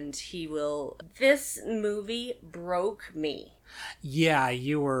 And this movie broke me. Yeah,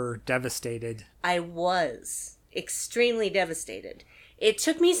 you were devastated. I was extremely devastated. It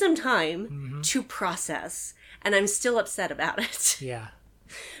took me some time to process, and I'm still upset about it. Yeah.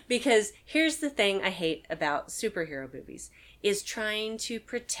 Because here's the thing I hate about superhero movies, is trying to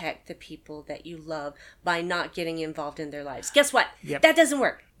protect the people that you love by not getting involved in their lives. Guess what? Yep. That doesn't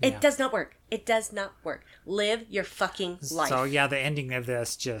work. It does not work. It does not work. Live your fucking life. So yeah, the ending of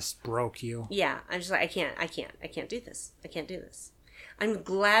this just broke you. Yeah, I'm just like, I can't do this. I can't do this. I'm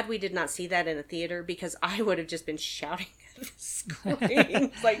glad we did not see that in a theater, because I would have just been shouting at the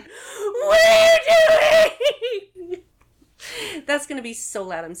screen. Like, what are you doing? That's going to be so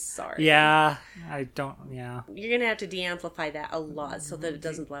loud. I'm sorry. Yeah, You're going to have to de-amplify that a lot so that it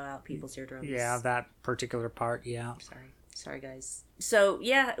doesn't blow out people's eardrums. Yeah, that particular part, yeah. Sorry, guys. So,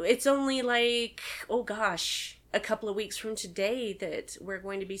 yeah, it's only like, oh gosh, a couple of weeks from today that we're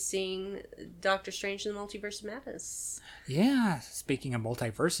going to be seeing Doctor Strange in the Multiverse of Madness. Yeah, speaking of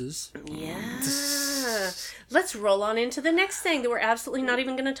multiverses. Yeah. Let's roll on into the next thing that we're absolutely not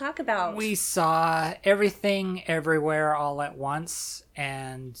even going to talk about. We saw Everything Everywhere All at Once,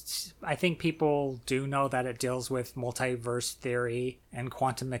 and I think people do know that it deals with multiverse theory and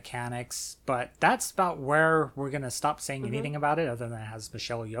quantum mechanics, but that's about where we're going to stop saying anything about it, other than it has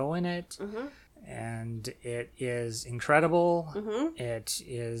Michelle Yeoh in it. And it is incredible. It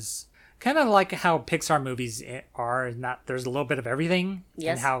is kind of like how Pixar movies are, and that there's a little bit of everything.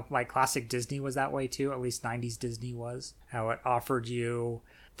 Yes. And how like classic Disney was that way too, at least 90s Disney was. How it offered you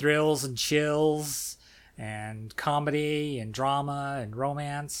thrills and chills and comedy and drama and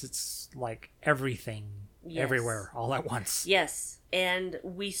romance. It's like everything, everywhere, all at once. Yes, and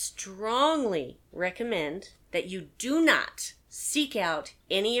we strongly recommend that you do not seek out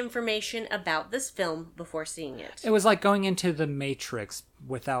any information about this film before seeing it. It was like going into the Matrix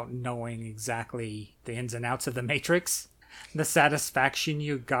without knowing exactly the ins and outs of the Matrix. The satisfaction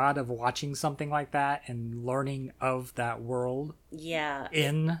you got of watching something like that and learning of that world. Yeah.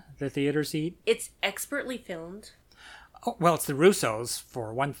 In the theater seat. It's expertly filmed. Oh, well, it's the Russos,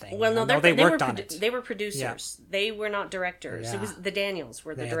 for one thing. Well, no, they worked on it. They were producers. Yeah. They were not directors. Yeah. It was the Daniels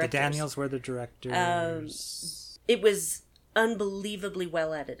were the directors. The Daniels were the directors. It was unbelievably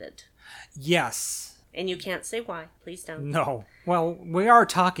well edited. Yes. And you can't say why. Please don't. No. Well, we are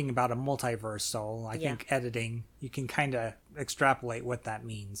talking about a multiverse, so I think editing, you can kind of extrapolate what that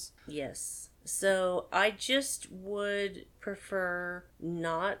means. Yes. So I just would prefer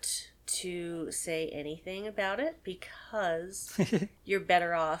not to say anything about it, because you're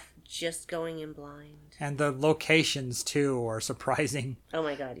better off just going in blind. And the locations, too, are surprising. Oh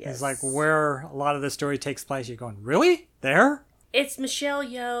my god, yes. It's like where a lot of the story takes place, you're going, really? There? It's Michelle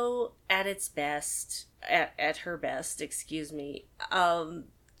Yeoh at its best, at her best, excuse me.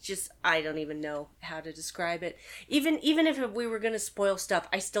 just, I don't even know how to describe it. Even if we were going to spoil stuff,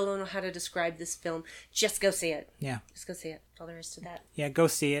 I still don't know how to describe this film. Just go see it. Yeah. Just go see it. That's all there is to that. Yeah, go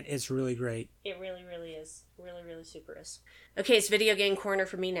see it. It's really great. It really, really is. Really, really super is. Okay, it's video game corner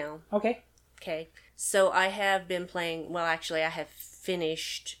for me now. Okay. Okay. So I have been playing, well, actually I have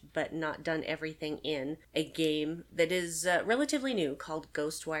finished but not done everything in a game that is relatively new called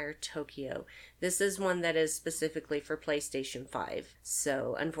Ghostwire Tokyo. This is one that is specifically for PlayStation 5.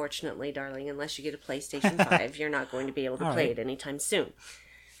 So unfortunately, darling, unless you get a PlayStation 5, you're not going to be able to play it anytime soon.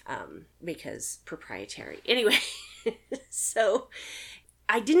 Because proprietary. Anyway, so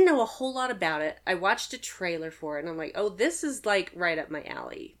I didn't know a whole lot about it. I watched a trailer for it and I'm like, oh, this is like right up my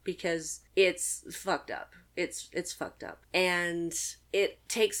alley because it's fucked up. It's fucked up. And it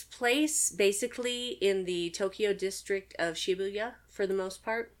takes place basically in the Tokyo district of Shibuya for the most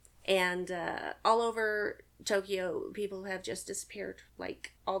part. And all over Tokyo, people have just disappeared.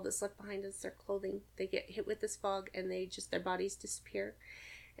 Like, all that's left behind is their clothing. They get hit with this fog and their bodies disappear.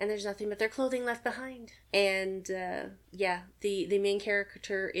 And there's nothing but their clothing left behind. And, the main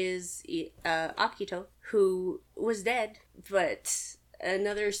character is Akito, who was dead, but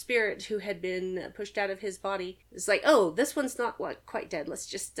another spirit who had been pushed out of his body is like, oh, this one's not quite dead. Let's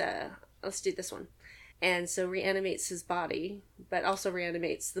do this one. And so reanimates his body, but also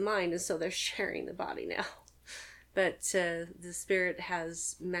reanimates the mind, and so they're sharing the body now. But the spirit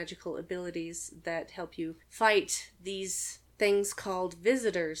has magical abilities that help you fight these things called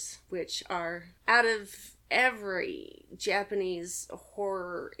visitors, which are out of every Japanese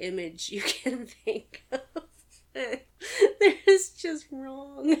horror image you can think of. There's just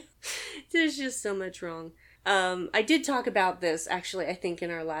wrong. There's just so much wrong. I did talk about this, actually, I think in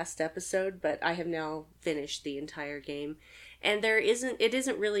our last episode, but I have now finished the entire game. And it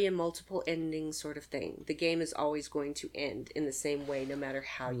isn't really a multiple ending sort of thing. The game is always going to end in the same way, no matter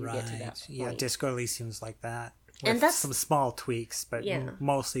how you get to that point. Yeah, Disco Elysium's like that. With And that's some small tweaks, but Yeah.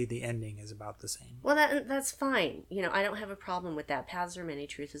 mostly the ending is about the same. Well, that's fine. I don't have a problem with that. Paths are many,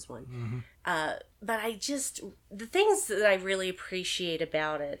 truth is one. Mm-hmm. But the things that I really appreciate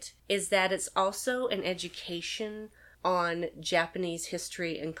about it is that it's also an education on Japanese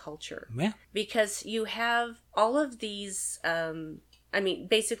history and culture. Yeah. Because you have all of these,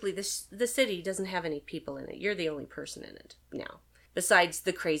 basically the city doesn't have any people in it. You're the only person in it now. Besides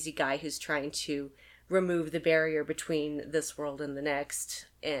the crazy guy who's trying to remove the barrier between this world and the next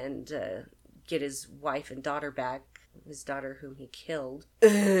and get his wife and daughter back, his daughter whom he killed.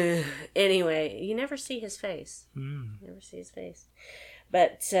 Anyway, you never see his face. Never see his face.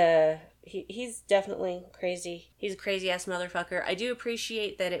 But he's definitely crazy. He's a crazy-ass motherfucker. I do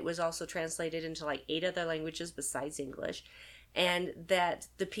appreciate that it was also translated into like 8 other languages besides English. And that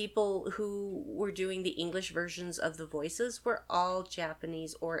the people who were doing the English versions of the voices were all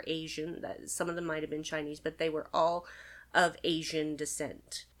Japanese or Asian. Some of them might have been Chinese, but they were all of Asian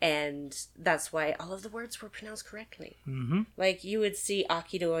descent. And that's why all of the words were pronounced correctly. Mm-hmm. Like, you would see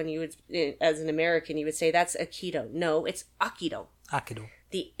Akido and you would, as an American, you would say, that's Aikido. No, it's Akido. Akido.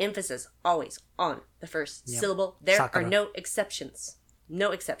 The emphasis always on the first syllable. There Sakura. are no exceptions.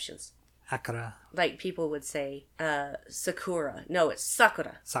 No exceptions. Akira. Like people would say, Sakura. No, it's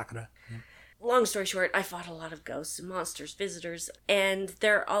Sakura. Sakura. Yeah. Long story short, I fought a lot of ghosts and monsters, visitors, and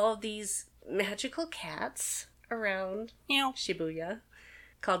there are all of these magical cats around Shibuya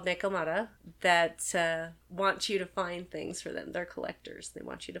called Nekomata that want you to find things for them. They're collectors. They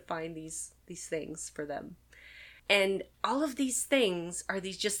want you to find these things for them. And all of these things are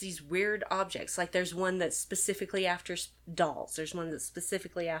these weird objects. Like there's one that's specifically after dolls. There's one that's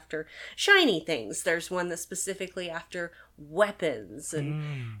specifically after shiny things. There's one that's specifically after weapons.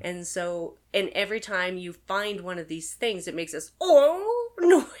 And so, and every time you find one of these things, it makes this oh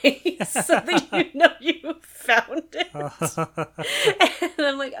noise so that you know you found it. And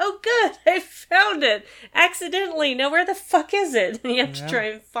I'm like, oh good, I found it. Accidentally. Now where the fuck is it? And you have to try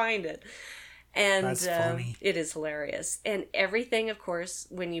and find it. And That's funny. It is hilarious. And everything, of course,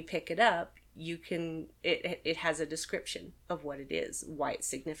 when you pick it up, you can it has a description of what it is, why it's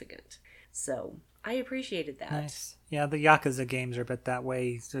significant. So I appreciated that. Nice. Yeah, the Yakuza games are a bit that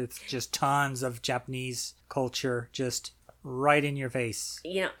way. It's just tons of Japanese culture just right in your face.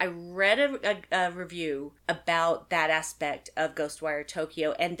 I read a review about that aspect of Ghostwire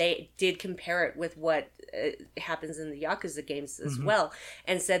Tokyo, and they did compare it with what happens in the Yakuza games as well,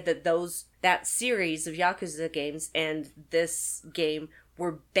 and said that that series of Yakuza games and this game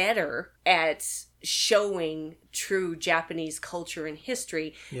were better at showing true Japanese culture and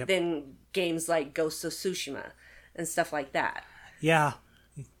history than games like Ghost of Tsushima and stuff like that. Yeah,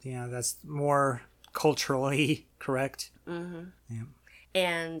 that's more culturally correct. Mm-hmm. Yeah.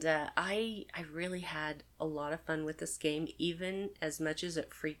 And I really had a lot of fun with this game, even as much as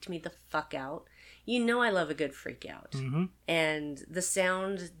it freaked me the fuck out. You know I love a good freak out. Mm-hmm. And the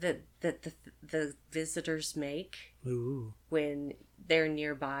sound that the visitors make Ooh. when they're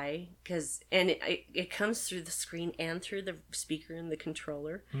nearby, and it comes through the screen and through the speaker and the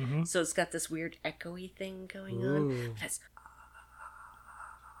controller. Mm-hmm. So it's got this weird echoey thing going Ooh. on. That's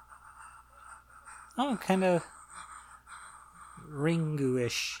kind of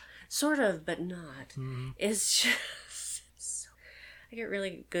Ringu-ish. sort of, but not. Mm-hmm. It's just so... I get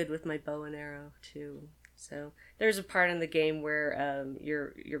really good with my bow and arrow, too. So there's a part in the game where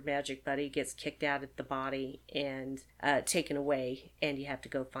your magic buddy gets kicked out of the body and taken away, and you have to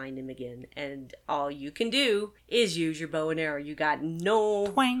go find him again. And all you can do is use your bow and arrow. You got no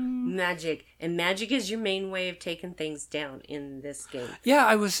Twang. magic, and magic is your main way of taking things down in this game. Yeah,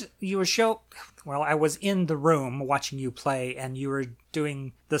 I was in the room watching you play, and you were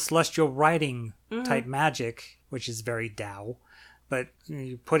doing the celestial writing type magic, which is very Tao. But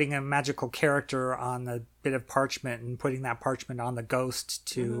you're putting a magical character on a bit of parchment and putting that parchment on the ghost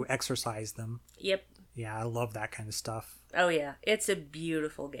to exorcise them. Yep. Yeah, I love that kind of stuff. Oh yeah, it's a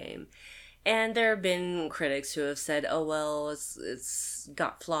beautiful game. And there have been critics who have said, oh, well, it's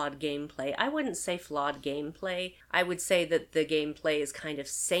got flawed gameplay. I wouldn't say flawed gameplay. I would say that the gameplay is kind of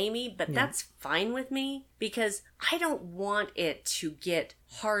samey, but that's fine with me because I don't want it to get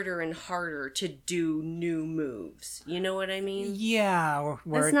harder and harder to do new moves. You know what I mean? Yeah,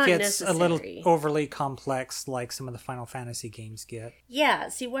 where That's it not gets a little necessary. overly complex like some of the Final Fantasy games get. Yeah,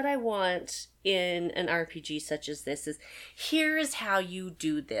 see, what I want in an RPG such as this is, here is how you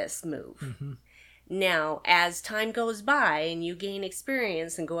do this move. Mm-hmm. Now, as time goes by and you gain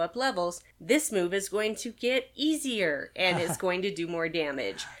experience and go up levels, this move is going to get easier and it's going to do more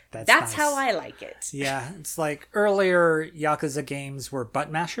damage. That's nice. how I like it. Yeah, it's like earlier Yakuza games were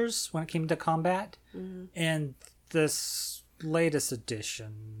butt mashers when it came to combat. Mm-hmm. And this latest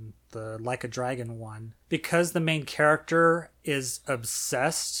edition, the Like a Dragon one, because the main character is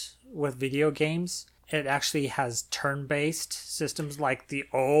obsessed with video games, it actually has turn-based systems like the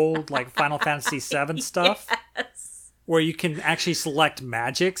old, like Final Fantasy VII stuff, where you can actually select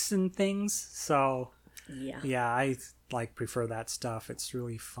magics and things. So, yeah, I prefer that stuff. It's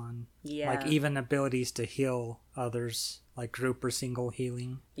really fun. Yeah, like even abilities to heal others, like group or single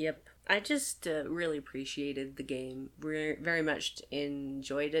healing. Yep. I just really appreciated the game. Very much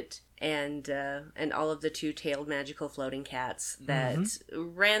enjoyed it, and all of the two-tailed magical floating cats that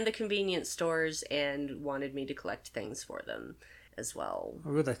ran the convenience stores and wanted me to collect things for them as well.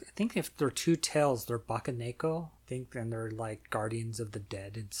 I think if they're two tails, they're Bakaneko. I think, and they're like guardians of the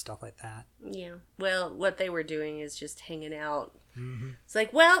dead and stuff like that. Yeah. Well, what they were doing is just hanging out. Mm-hmm. It's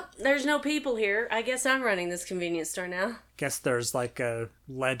like, well, there's no people here. I guess I'm running this convenience store now. Guess there's like a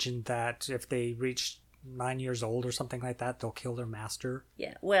legend that if they reach 9 years old or something like that, they'll kill their master.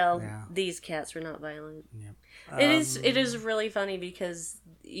 Yeah. Well, these cats were not violent. Yeah. It is really funny because,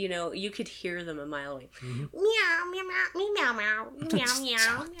 you know, you could hear them a mile away. Mm-hmm. Meow, meow, meow, meow, meow,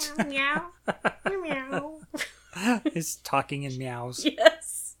 meow, meow, meow, meow. It's talking in meows.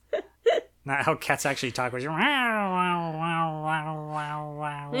 Yes. Not how cats actually talk. Which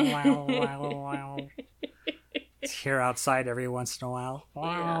it's here outside every once in a while.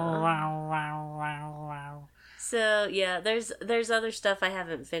 So yeah, there's other stuff I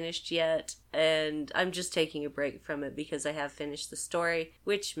haven't finished yet, and I'm just taking a break from it because I have finished the story,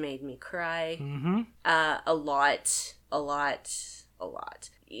 which made me cry a lot.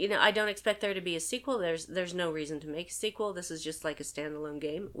 You know, I don't expect there to be a sequel. There's no reason to make a sequel. This is just like a standalone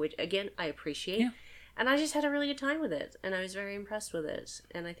game, which again I appreciate. Yeah. And I just had a really good time with it, and I was very impressed with it.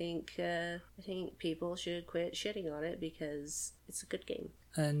 And I think people should quit shitting on it because it's a good game.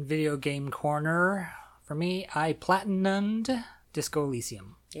 And Video Game Corner, for me, I platinumed Disco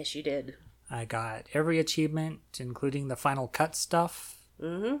Elysium. Yes, you did. I got every achievement, including the Final Cut stuff,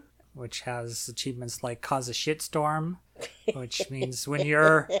 which has achievements like Cause a Shitstorm, which means when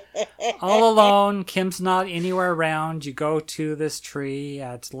you're all alone, Kim's not anywhere around, you go to this tree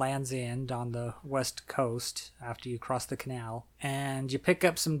at Land's End on the west coast after you cross the canal, and you pick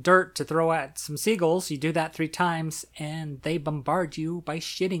up some dirt to throw at some seagulls. You do that 3 times, and they bombard you by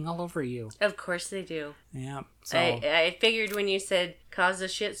shitting all over you. Of course they do. Yeah. So I figured when you said cause a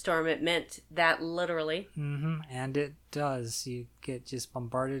shitstorm, it meant that literally. Mm-hmm. And it does. You get just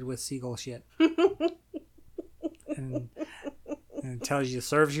bombarded with seagull shit. and it tells you,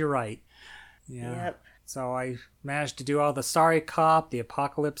 serves you right. Yeah. Yep. So I managed to do all the Sorry Cop, the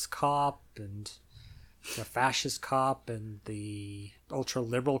Apocalypse Cop, and the Fascist Cop, and the Ultra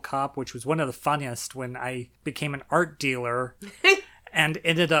Liberal Cop, which was one of the funniest when I became an art dealer. and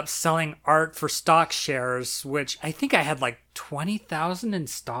ended up selling art for stock shares, which I think I had like 20,000 in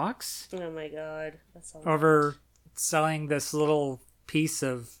stocks Oh my god. That's all. over selling this little piece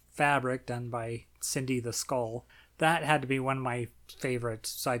of fabric done by Cindy the Skull. That had to be one of my favorite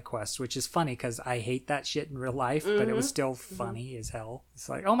side quests, which is funny because I hate that shit in real life, but it was still funny as hell. It's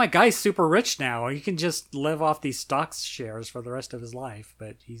like, oh, my guy's super rich now. He can just live off these stock shares for the rest of his life,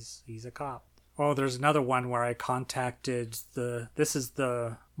 but he's a cop. Oh, there's another one where I contacted this is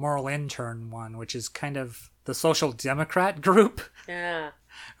the moral intern one, which is kind of the social democrat group Yeah.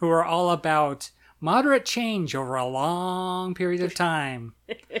 who are all about moderate change over a long period of time.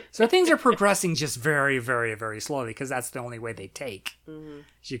 So things are progressing just very, very, very slowly because that's the only way they take.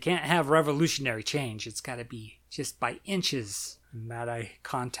 You can't have revolutionary change. It's got to be just by inches. And that I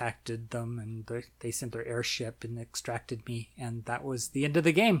contacted them and they sent their airship and extracted me. And that was the end of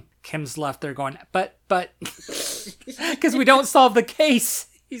the game. Kim's left there going, but, because we don't solve the case.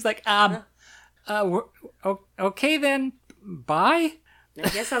 He's like, okay then, bye. I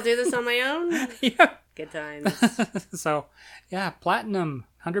guess I'll do this on my own. Yeah. Good times. So, yeah, platinum,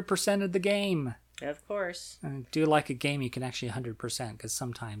 100% of the game. Of course. I do like a game you can actually 100% because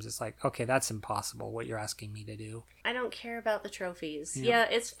sometimes it's like, okay, that's impossible what you're asking me to do. I don't care about the trophies. Yeah,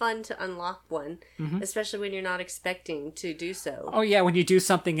 it's fun to unlock one, especially when you're not expecting to do so. Oh, yeah, when you do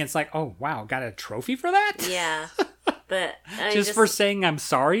something, it's like, oh, wow, got a trophy for that? Yeah. But just for saying I'm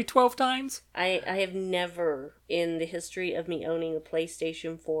sorry 12 times? I have never, in the history of me owning a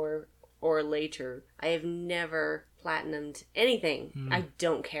PlayStation 4 or later, I have never platinumed anything. I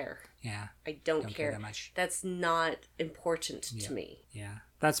don't care. Yeah. I don't care that much. That's not important to me. Yeah.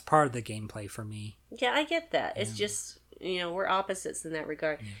 That's part of the gameplay for me. Yeah, I get that. It's just, we're opposites in that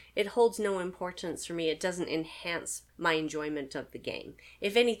regard. Yeah. It holds no importance for me. It doesn't enhance my enjoyment of the game.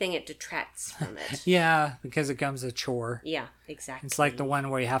 If anything, it detracts from it. Yeah, because it becomes a chore. Yeah, exactly. It's like the one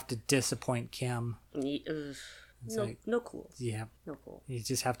where you have to disappoint Kim. No cool. Yeah. No cool. You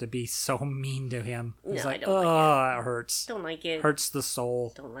just have to be so mean to him. It's no, like, I don't like it. It hurts. Don't like it. Hurts the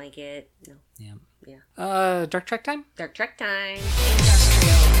soul. Don't like it. No. Yeah. Yeah. Dark Trek time? Dark Trek time.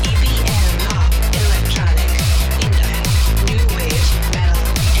 Industrial, EBM, pop, electronic, indie, new wave, metal,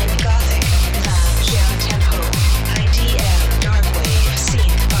 and gothic, lounge, tempo, IDM, dark wave,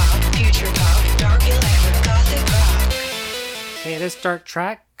 synth pop, future pop, dark electric, gothic rock. Okay, this Dark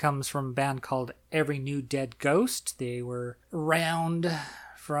Track comes from a band called Every New Dead Ghost. They were around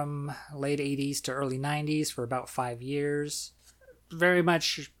from late 80s to early 90s for about 5 years. Very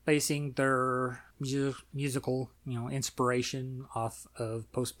much basing their musical, inspiration off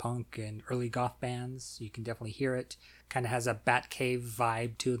of post-punk and early goth bands. You can definitely hear it. Kind of has a Batcave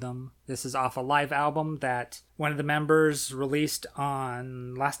vibe to them. This is off a live album that one of the members released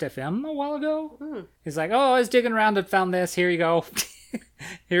on Last FM a while ago. He's like, oh, I was digging around and found this. Here you go.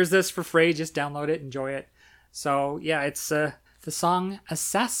 Here's this for free. Just download it. Enjoy it. So, yeah, it's the song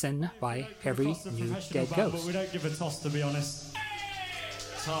Assassin by Every New Dead Ghost. But we don't give a toss, to be honest.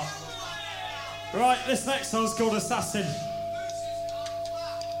 So, right, this next song's called Assassin.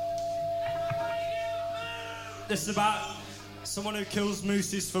 This is about someone who kills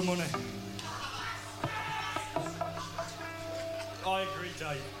mooses for money. I agree,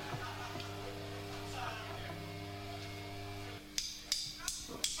 Dave.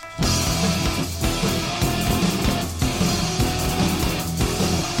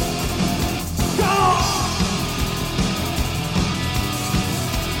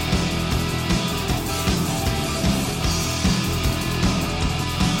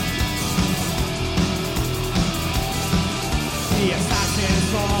 The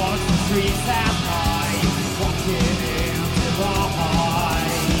assassin on the streets at night, walking into the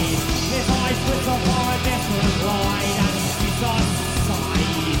height. His eyes with a hardness was blind, and he's on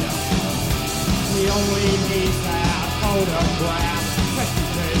side. He only needs that photograph,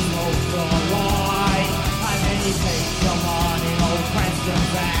 especially his most alive. And then he takes your money, old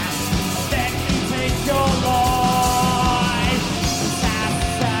Preston's ass. Then he takes your life.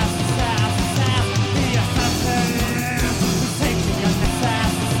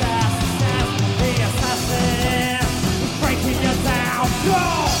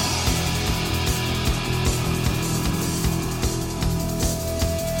 Go!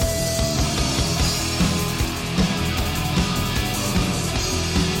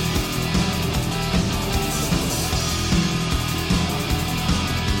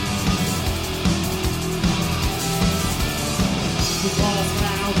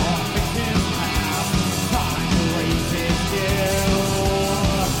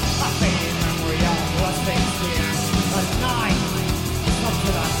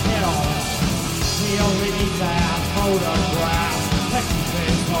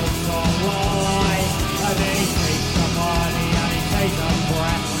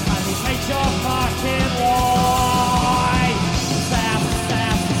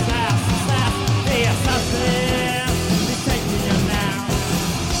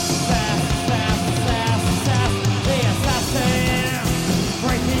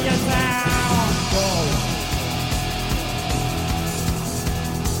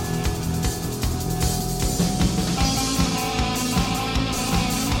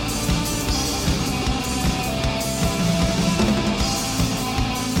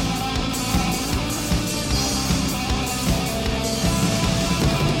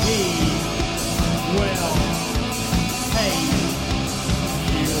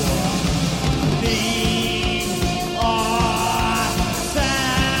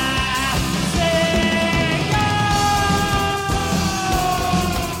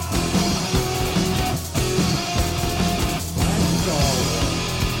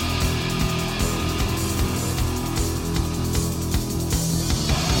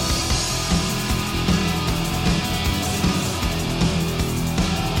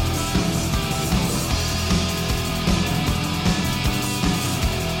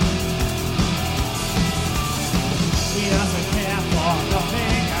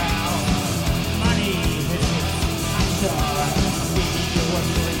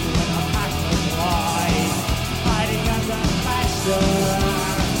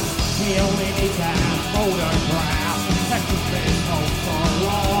 He can photograph Texas baseball for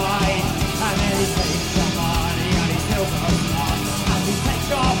right. And then he takes your money and he steals the fun. And he takes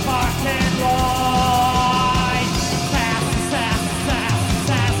your fucking right. Sass, sass, sass,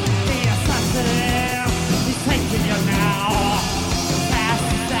 sass, the assassin. He's taking you now. Sass,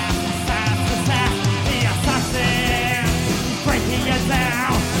 sass, sass, sass, the assassin. He's breaking you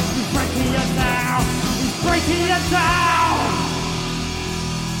down. He's breaking you down. He's breaking you down.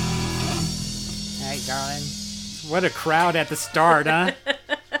 Hey, darling. What a crowd at the start, huh?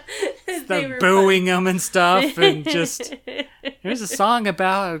 They The were booing them and stuff, and just there's a song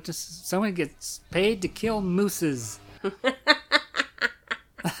about just someone gets paid to kill mooses.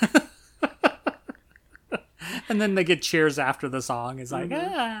 And then they get cheers after the song. It's like,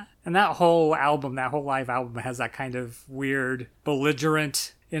 ah. And that whole album, that whole live album has that kind of weird,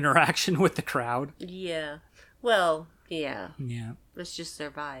 belligerent interaction with the crowd. Yeah. Well, yeah. Yeah. That's just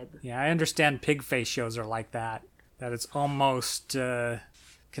their vibe. Yeah, I understand pig face shows are like that. That it's almost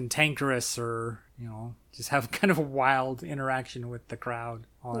cantankerous or, just have kind of a wild interaction with the crowd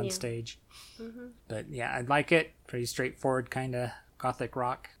on stage. Mm-hmm. But yeah, I like it. Pretty straightforward kind of gothic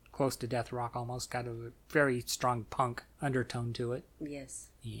rock. Close to death rock almost. Got a very strong punk undertone to it. Yes.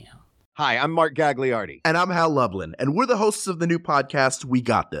 Yeah. Hi, I'm Mark Gagliardi. And I'm Hal Lublin, and we're the hosts of the new podcast, We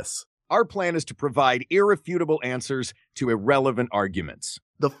Got This. Our plan is to provide irrefutable answers to irrelevant arguments.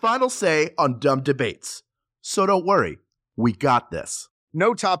 The final say on dumb debates. So don't worry, we got this.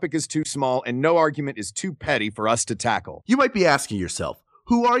 No topic is too small, and no argument is too petty for us to tackle. You might be asking yourself,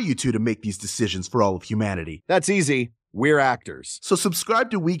 who are you two to make these decisions for all of humanity? That's easy. We're actors. So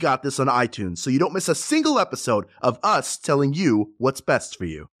subscribe to We Got This on iTunes so you don't miss a single episode of us telling you what's best for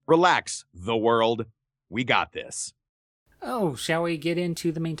you. Relax, the world. We got this. Oh, shall we get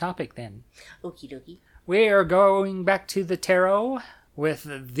into the main topic then? Okie dokie. We are going back to the tarot with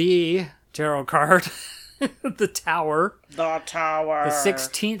the tarot card, the Tower. The Tower. The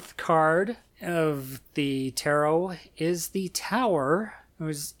 16th card of the tarot is the Tower,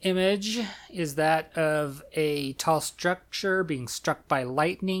 whose image is that of a tall structure being struck by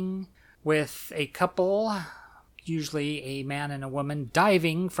lightning with a couple, usually a man and a woman,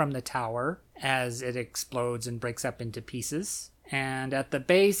 diving from the tower as it explodes and breaks up into pieces. And at the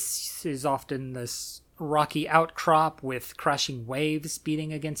base is often this rocky outcrop with crashing waves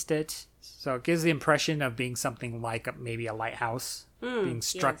beating against it. So it gives the impression of being something like maybe a lighthouse being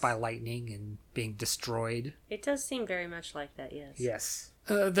struck by lightning and being destroyed. It does seem very much like that, yes. Yes.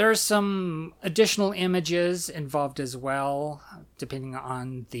 There's some additional images involved as well, depending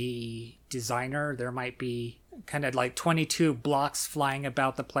on the designer. There might be kind of like 22 blocks flying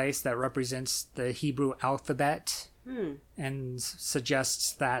about the place that represents the Hebrew alphabet and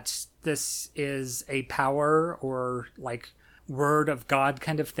suggests that this is a power or like word of God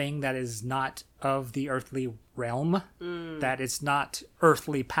kind of thing that is not of the earthly realm, that it's not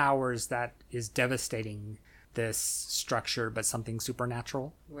earthly powers that is devastating this structure, but something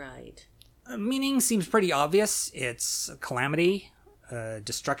supernatural. Right. Meaning seems pretty obvious. It's a calamity,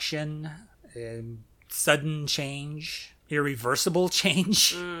 destruction, sudden change, irreversible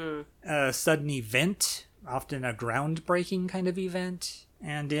change, a sudden event, often a groundbreaking kind of event.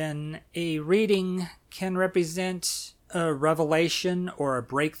 And in a reading can represent a revelation or a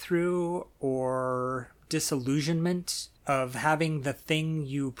breakthrough or disillusionment of having the thing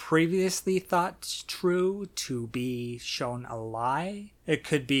you previously thought true to be shown a lie. It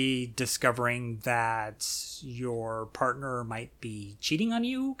could be discovering that your partner might be cheating on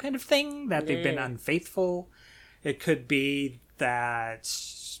you kind of thing, that they've been unfaithful. It could be that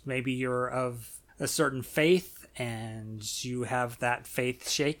maybe you're of a certain faith and you have that faith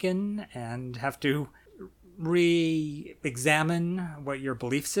shaken and have to re-examine what your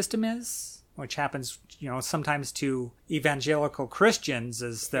belief system is, which happens, sometimes to evangelical Christians,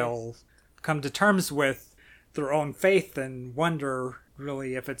 as they'll come to terms with their own faith and wonder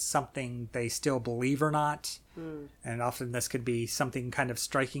really if it's something they still believe or not. And often this could be something kind of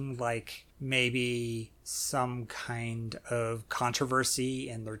striking, like maybe some kind of controversy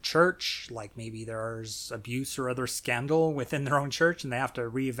in their church, like maybe there's abuse or other scandal within their own church and they have to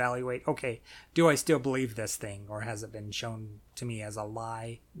reevaluate, okay, do I still believe this thing, or has it been shown to me as a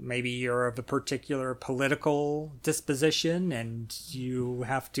lie? Maybe you're of a particular political disposition and you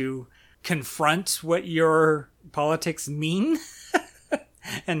have to confront what your politics mean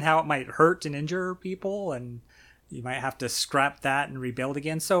and how it might hurt and injure people, and you might have to scrap that and rebuild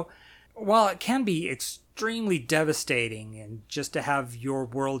again. So while it can be extremely devastating and just to have your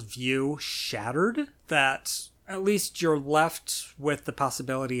worldview shattered, that at least you're left with the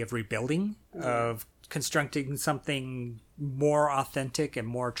possibility of rebuilding, of constructing something more authentic and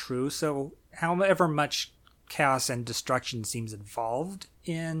more true. So however much chaos and destruction seems involved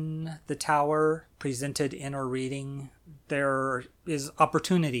in the tower presented in our reading, there is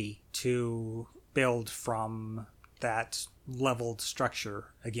opportunity to build from that leveled structure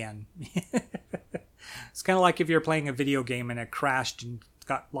again. It's kind of like if you're playing a video game and it crashed and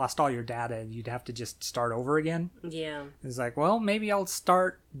lost all your data and you'd have to just start over again. Yeah. It's like, well, maybe I'll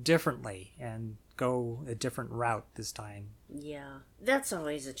start differently and go a different route this time. Yeah. That's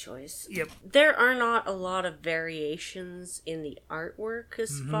always a choice. Yep. There are not a lot of variations in the artwork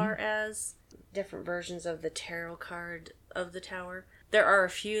as far as different versions of the tarot card of the tower. There are a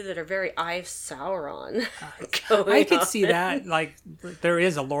few that are very Eye of Sauron. I could see that. Like, there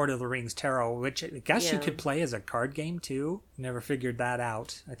is a Lord of the Rings tarot, which I guess you Yeah. could play as a card game too. Never figured that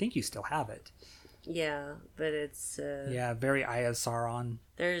out. I think you still have it. Yeah, but it's Yeah, very Eye of Sauron.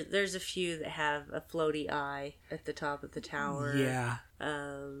 there's a few that have a floaty eye at the top of the tower. Yeah.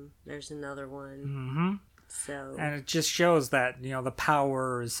 There's another one. Mm-hmm. So And it just shows that, the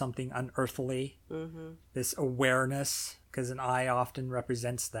power is something unearthly. mm-hmm. This awareness, because an eye often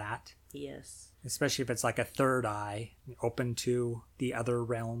represents that. Yes. Especially if it's like a third eye, open to the other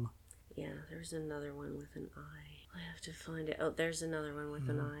realm. Yeah, there's another one with an eye. I have to find it. Oh, there's another one with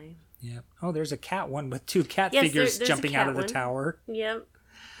an eye. Yep. Oh, there's a cat one with two cat Yes, figures there's a jumping cat out of the one. tower. Yep.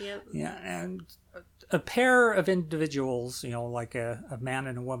 Yep. Yeah, and a pair of individuals, like a man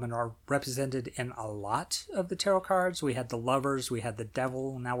and a woman, are represented in a lot of the tarot cards. We had the lovers, we had the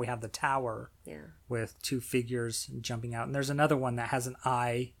devil, now we have the tower Yeah. with two figures jumping out. And there's another one that has an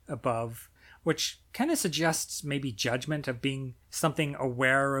eye above, which kind of suggests maybe judgment, of being something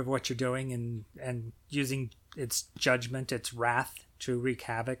aware of what you're doing and using its judgment, its wrath, to wreak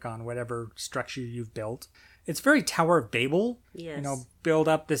havoc on whatever structure you've built. It's very Tower of Babel. Yes. Build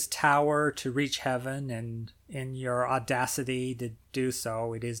up this tower to reach heaven, and in your audacity to do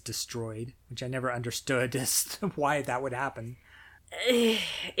so, it is destroyed, which I never understood as to why that would happen.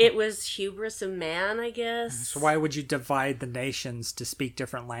 It was hubris of man, I guess. So why would you divide the nations to speak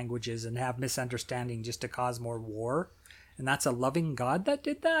different languages and have misunderstanding just to cause more war? And that's a loving God that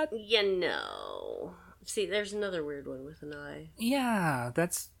did that? See, there's another weird one with an eye. Yeah,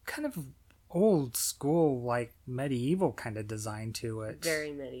 that's kind of old school, like medieval kind of design to it.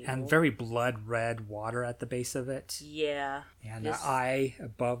 Very medieval. And very blood red water at the base of it. Yeah. And Yes. an eye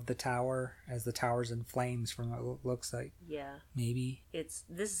above the tower as the tower's in flames from what it looks like. Yeah. Maybe.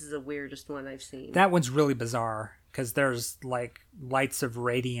 This is the weirdest one I've seen. That one's really bizarre because there's like lights of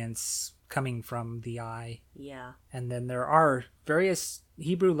radiance coming from the eye. Yeah. And then there are various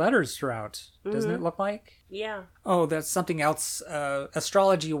Hebrew letters throughout, doesn't it look like? Yeah. Oh, that's something else.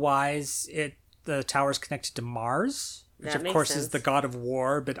 Astrology-wise, the tower's connected to Mars, which That of makes course is sense. the god of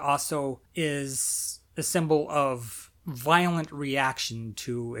war, but also is a symbol of violent reaction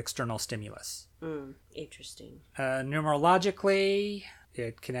to external stimulus. Interesting. Numerologically,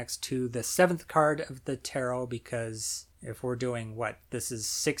 it connects to the 7th card of the tarot, because if we're doing this is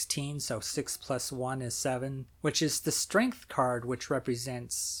 16, so 6 plus 1 is 7, which is the strength card, which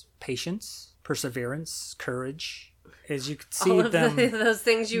represents patience, perseverance, courage. As you can see, All of those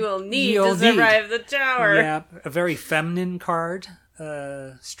things you will need You'll to survive the tower. Yeah, a very feminine card,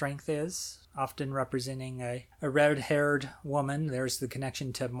 strength is. Often representing a red-haired woman. There's the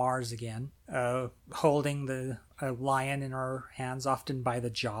connection to Mars again. Holding a lion in her hands, often by the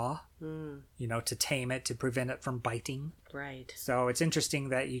jaw, to tame it, to prevent it from biting. Right. So it's interesting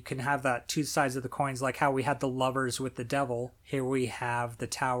that you can have that two sides of the coins, like how we had the lovers with the devil. Here we have the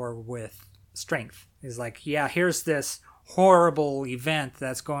tower with strength. It's like, yeah, here's this horrible event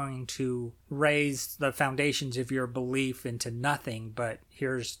that's going to raise the foundations of your belief into nothing, but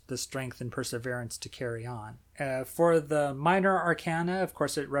here's the strength and perseverance to carry on. For the minor arcana, of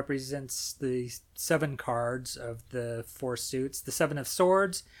course, it represents the 7 cards of the 4 suits. The 7 of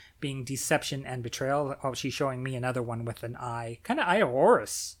swords being deception and betrayal. Oh, she's showing me another one with an eye. Kind of Eye of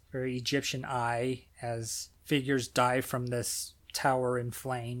Horus. Very Egyptian eye, as figures die from this tower in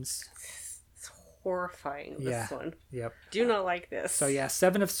flames. Horrifying, this one. Yep. Do not like this. So yeah,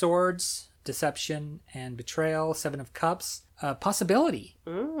 7 of swords, deception and betrayal. 7 of cups, possibility.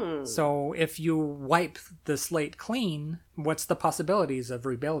 So if you wipe the slate clean, what's the possibilities of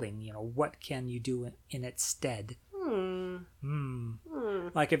rebuilding? What can you do in its stead?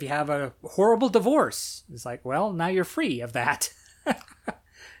 Like if you have a horrible divorce, it's like, well, now you're free of that.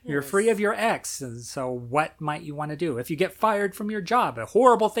 You're free of your ex, and so what might you want to do? If you get fired from your job, a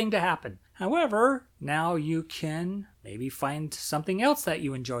horrible thing to happen. However, now you can maybe find something else that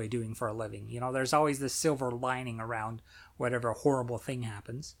you enjoy doing for a living. There's always this silver lining around whatever horrible thing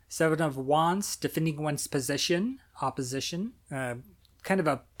happens. 7 of Wands, defending one's position, opposition. kind of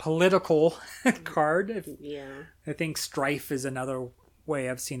a political card. Yeah. I think strife is another way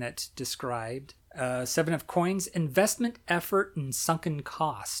I've seen it described. 7 of coins, investment, effort, and sunken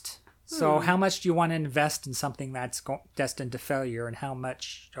cost. So how much do you want to invest in something that's destined to failure, and how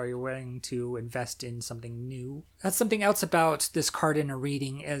much are you willing to invest in something new? That's something else about this card in a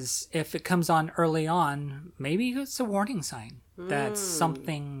reading, is if it comes on early on, maybe it's a warning sign that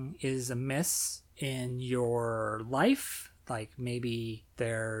something is amiss in your life. Like maybe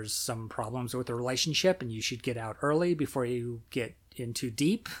there's some problems with a relationship and you should get out early before you get in too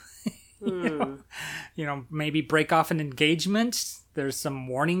deep. You know, maybe break off an engagement. There's some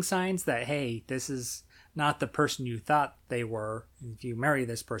warning signs that, hey, this is not the person you thought they were. If you marry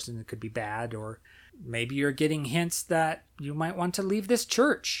this person, it could be bad. Or maybe you're getting hints that you might want to leave this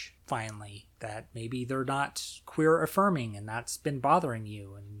church finally, that maybe they're not queer affirming and that's been bothering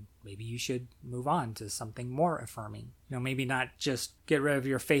you, and maybe you should move on to something more affirming. You know, maybe not just get rid of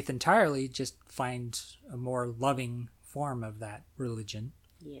your faith entirely, just find a more loving form of that religion.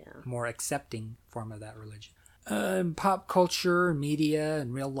 Yeah. More accepting form of that religion. In pop culture, media,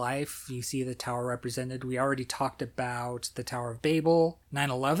 and real life, you see the tower represented. We already talked about the Tower of Babel.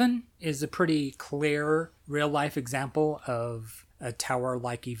 9/11 is a pretty clear real-life example of a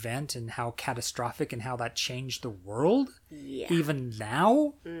tower-like event and how catastrophic and how that changed the world. Yeah. Even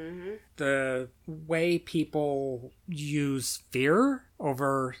now, the way people use fear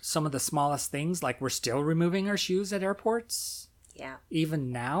over some of the smallest things, like we're still removing our shoes at airports. Yeah.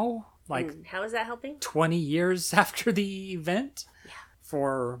 Even now, like How is that helping? 20 years after the event,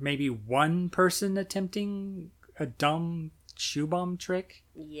 for maybe one person attempting a dumb shoe bomb trick.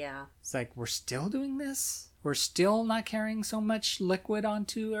 Yeah. It's like, we're still doing this? We're still not carrying so much liquid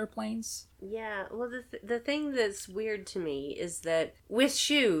onto airplanes? Yeah. Well, the thing that's weird to me is that with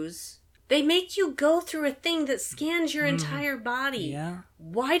shoes, they make you go through a thing that scans your entire body. Yeah.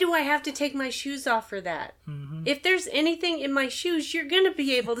 Why do I have to take my shoes off for that? If there's anything in my shoes, you're going to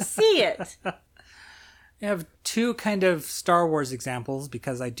be able to see it. I have two kind of Star Wars examples,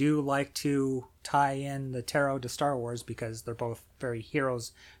 because I do like to tie in the tarot to Star Wars, because they're both very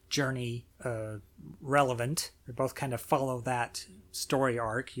hero's journey relevant. They both kind of follow that story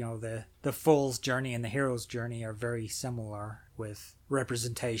arc. You know, the fool's journey and the hero's journey are very similar, with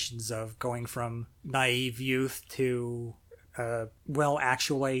representations of going from naive youth to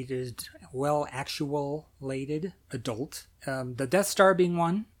well-actualated adult. The Death Star being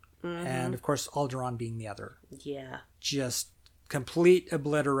one, and of course Alderaan being the other. Yeah. Just complete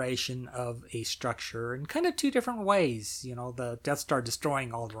obliteration of a structure in kind of two different ways. You know, the Death Star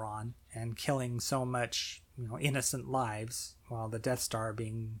destroying Alderaan and killing so much, you know, innocent lives, while the Death Star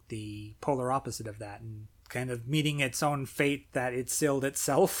being the polar opposite of that and kind of meeting its own fate that it sealed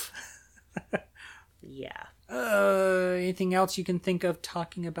itself. Yeah. Anything else you can think of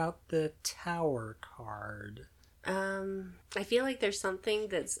talking about the Tower card? I feel like there's something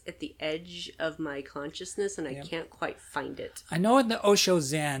that's at the edge of my consciousness and I can't quite find it. I know in the Osho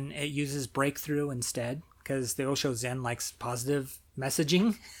Zen it uses breakthrough instead, because the Osho Zen likes positive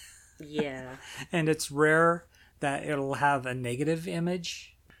messaging. Yeah. And it's rare that it'll have a negative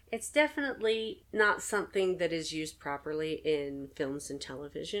image. It's definitely not something that is used properly in films and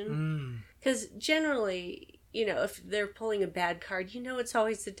television. Because generally, you know, if they're pulling a bad card, you know it's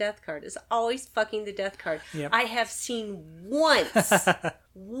always the death card. It's always fucking the death card. Yep. I have seen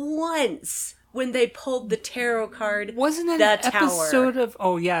once, when they pulled the tarot card, Wasn't it the an tower. episode of...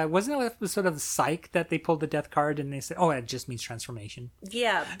 Oh, yeah. Wasn't it an episode of Psych that they pulled the death card and they said, oh, it just means transformation?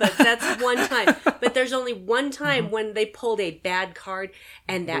 Yeah, but that's one time. But there's only one time when they pulled a bad card,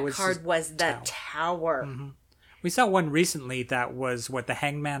 and that was card was the tower. We saw one recently that was, the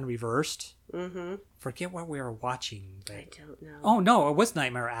Hangman reversed? Forget what we were watching. But... I don't know. Oh, no, it was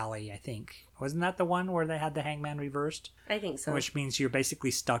Nightmare Alley, I think. Wasn't that the one where they had the Hangman reversed? I think so. Which means you're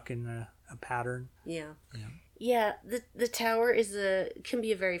basically stuck in a pattern. Yeah. Yeah, the tower can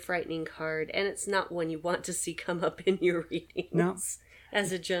be a very frightening card, and it's not one you want to see come up in your readings. No.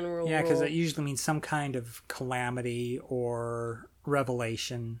 As a general Yeah, because rule. it usually means some kind of calamity or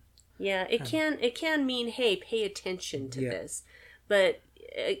revelation. Yeah, it can mean, hey, pay attention to this, but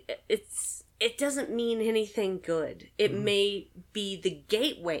it doesn't mean anything good. It may be the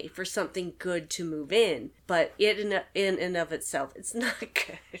gateway for something good to move in, but in and of itself, it's not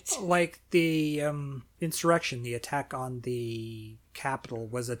good. Like the insurrection, the attack on the Capitol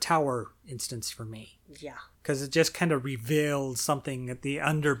was a tower instance for me. Yeah. Because it just kind of revealed something at the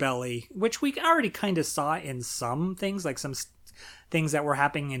underbelly, which we already kind of saw in some things, like some things that were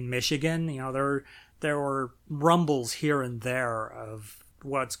happening in Michigan. You know, there were rumbles here and there of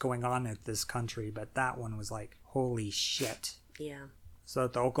what's going on in this country, but that one was like, holy shit. Yeah. So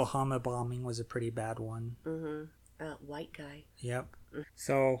the Oklahoma bombing was a pretty bad one. White guy. Yep.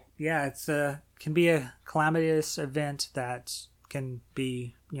 So yeah, it's can be a calamitous event that can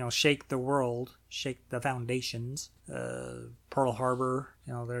be, shake the world, shake the foundations. Pearl Harbor,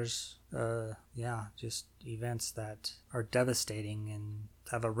 there's just events that are devastating and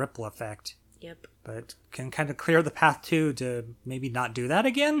have a ripple effect. Yep. But can kind of clear the path too to maybe not do that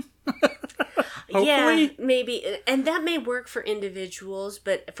again. Hopefully. Yeah, Hopefully. maybe. And that may work for individuals,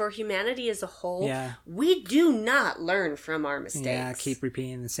 but for humanity as a whole, Yeah. we do not learn from our mistakes. Yeah, keep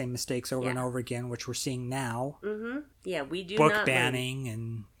repeating the same mistakes over and over again, which we're seeing now. Yeah, we do Book not banning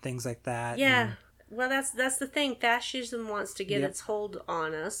and things like that. Yeah. And, Well, that's the thing. Fascism wants to get its hold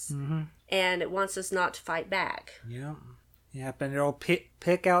on us, and it wants us not to fight back. yeah. Yep, and it'll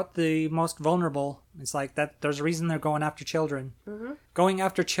pick out the most vulnerable. It's like that. There's a reason they're going after children. Going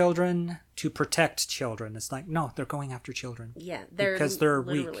after children to protect children. It's like, no, they're going after children. Yeah, because they're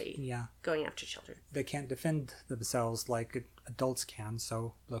literally weak. Yeah, going after children. they can't defend themselves like adults can.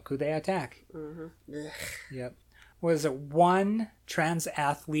 So look who they attack. Yep. Was it one trans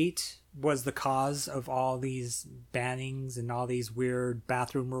athlete was the cause of all these bannings and all these weird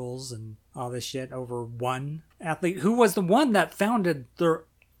bathroom rules and all this shit over one athlete who was the one that founded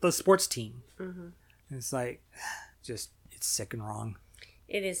the sports team? It's like, it's sick and wrong.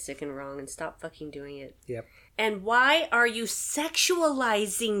 It is sick and wrong, and stop fucking doing it. Yep. And why are you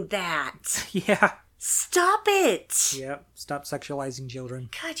sexualizing that? Yeah. Stop it! Yep. Stop sexualizing children.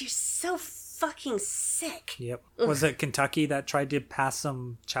 God, you're so fucking sick. Yep. Was it Kentucky that tried to pass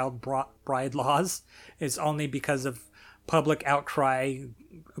some child bride laws? It's only because of public outcry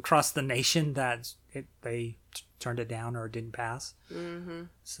across the nation that they turned it down or didn't pass.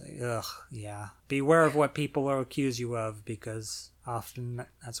 So, yeah. Beware of what people will accuse you of, because often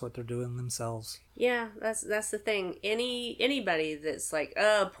that's what they're doing themselves. Yeah, that's the thing. Anybody that's like,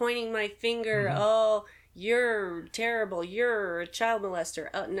 pointing my finger, oh, you're terrible, you're a child molester.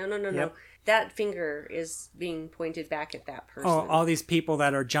 Oh, no. That finger is being pointed back at that person. Oh, all these people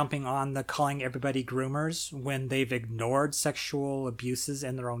that are jumping on the calling everybody groomers when they've ignored sexual abuses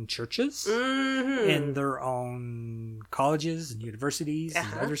in their own churches, in their own colleges and universities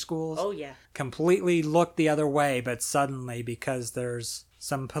and other schools. Oh, yeah. Completely look the other way, but suddenly, because there's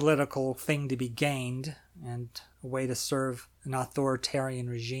some political thing to be gained and a way to serve an authoritarian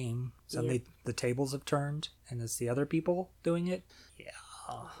regime, suddenly the tables have turned and it's the other people doing it. Yeah.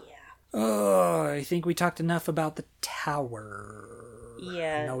 Oh, I think we talked enough about the tower.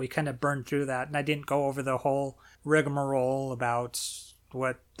 Yeah. No, we kind of burned through that, and I didn't go over the whole rigmarole about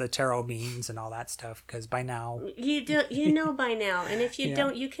what the tarot means and all that stuff, because by now... You know by now, and if you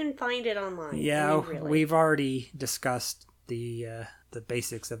don't, you can find it online. Yeah, I mean, really. We've already discussed the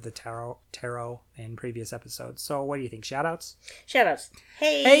basics of the tarot in previous episodes. So what do you think? Shoutouts? Shoutouts.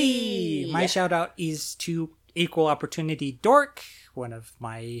 Hey! My shoutout is to Equal Opportunity Dork, one of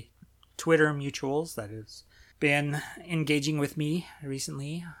my Twitter mutuals that has been engaging with me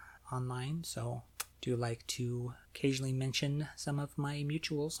recently online, so do like to occasionally mention some of my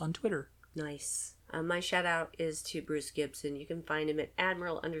mutuals on Twitter. Nice. My shout out is to Bruce Gibson. You can find him at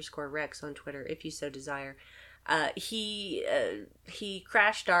Admiral_Rex on Twitter if you so desire. He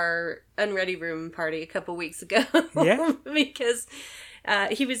crashed our Unready Room party a couple weeks ago. Yeah. Because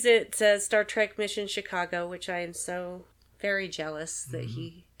he was at Star Trek Mission Chicago, which I am so very jealous that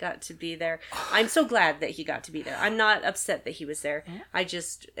he got to be there. I'm so glad that he got to be there. I'm not upset that he was there. I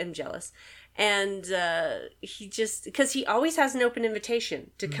just am jealous. And he just, because he always has an open invitation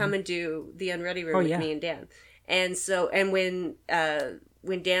to come and do the Unready Room with me and Dan. And so, and when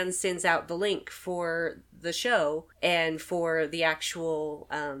Dan sends out the link for the show and for the actual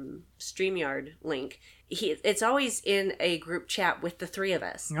StreamYard link, it's always in a group chat with the three of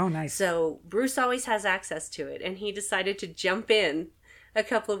us. Oh, nice. So Bruce always has access to it, and he decided to jump in a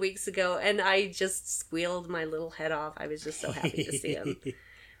couple of weeks ago, and I just squealed my little head off. I was just so happy to see him.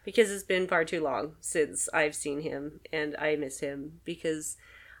 Because it's been far too long since I've seen him, and I miss him, because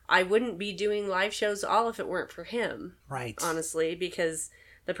I wouldn't be doing live shows all if it weren't for him. Right. Honestly, because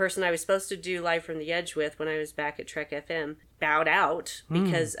the person I was supposed to do Live from the Edge with when I was back at Trek FM bowed out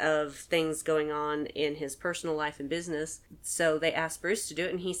because of things going on in his personal life and business. So they asked Bruce to do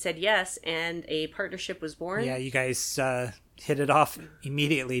it, and he said yes, and a partnership was born. Yeah, you guys hit it off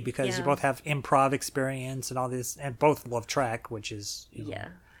immediately because you both have improv experience and all this, and both love Trek, which is,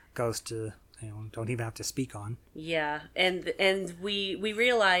 goes to... don't even have to speak on. Yeah, and we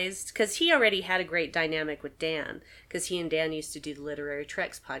realized, because he already had a great dynamic with Dan, because he and Dan used to do the Literary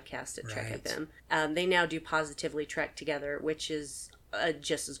Treks podcast at Trek FM. They now do Positively Trek together, which is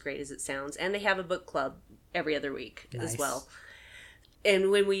just as great as it sounds. And they have a book club every other week as well.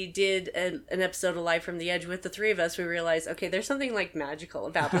 And when we did an episode of Live from the Edge with the three of us, we realized, okay, there's something like magical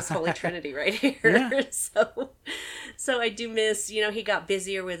about this Holy Trinity right here. Yeah. So I do miss, he got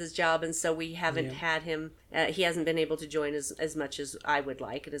busier with his job, and so we haven't had him. He hasn't been able to join as much as I would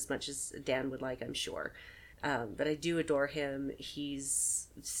like, and as much as Dan would like, I'm sure. But I do adore him. He's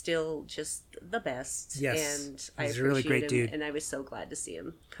still just the best. Yes, and I he's appreciate a really great him, dude. and I was so glad to see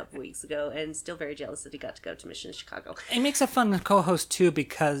him a couple weeks ago, and still very jealous that he got to go to Mission Chicago. He makes a fun co-host too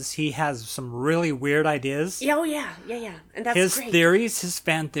because he has some really weird ideas. Oh yeah, and that's His great. theories, his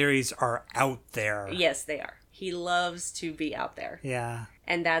fan theories, are out there. Yes, they are. He loves to be out there. Yeah.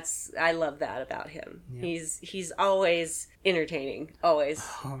 And I love that about him. Yeah. He's always entertaining. Always.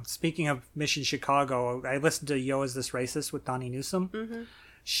 Oh, speaking of Mission Chicago, I listened to Yo, Is This Racist with Donnie Newsom. Mm-hmm.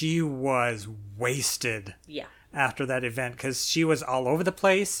 She was wasted after that event because she was all over the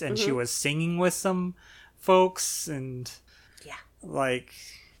place and she was singing with some folks and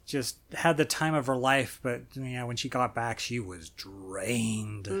just had the time of her life. But when she got back, she was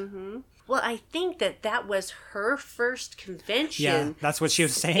drained. Mm-hmm. Well, I think that was her first convention. Yeah, that's what she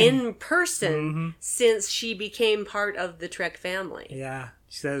was saying. In person since she became part of the Trek family. Yeah.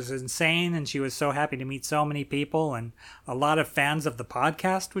 She said it was insane, and she was so happy to meet so many people, and a lot of fans of the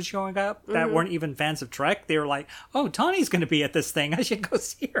podcast was showing up that weren't even fans of Trek. They were like, oh, Tawny's going to be at this thing. I should go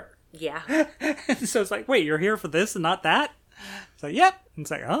see her. Yeah. So it's like, wait, you're here for this and not that? It's like, yep. And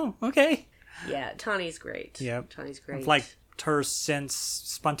it's like, oh, okay. Yeah, Tawny's great. Yep. Tawny's great. I've liked her since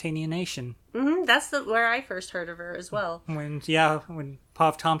Spontanea Nation. Mm-hmm. That's where I first heard of her as well. When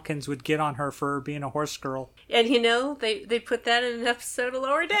Pav Tompkins would get on her for being a horse girl. And they put that in an episode of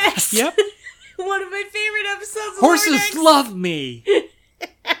Lower Decks. Yep. One of my favorite episodes of Horses Lower Decks. love me.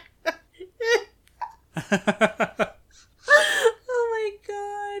 Oh my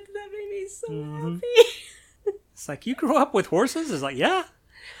god, that made me so happy. It's like, you grew up with horses? It's like, yeah.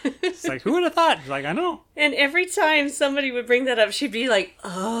 It's like, who would have thought? It's like, I know. And every time somebody would bring that up, she'd be like,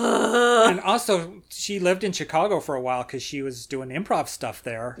 oh. And also, she lived in Chicago for a while because she was doing improv stuff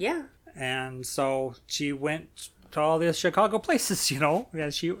there. Yeah. And so she went to all the Chicago places,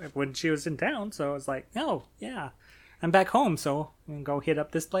 when she was in town. So it's like, oh, yeah. I'm back home, so we can go hit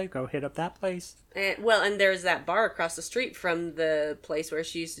up this place, go hit up that place. And there's that bar across the street from the place where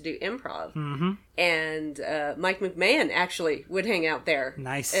she used to do improv. Mm-hmm. And Mike McMahon actually would hang out there.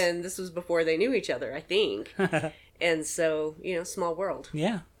 Nice. And this was before they knew each other, I think. And so, small world.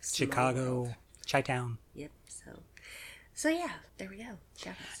 Yeah. Chicago, Chi-Town. Yep. So yeah, there we go.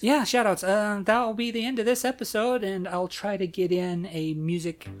 Shoutouts. Yeah, shoutouts. That'll be the end of this episode, and I'll try to get in a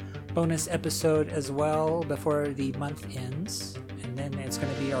music bonus episode as well before the month ends. And then it's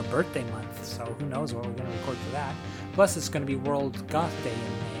going to be our birthday month, so who knows what we're going to record for that. Plus, it's going to be World Goth Day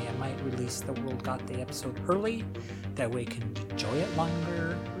in May. I might release the World Goth Day episode early. That way we can enjoy it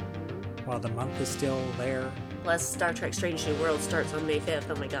longer while the month is still there. Plus, Star Trek Strange New World starts on May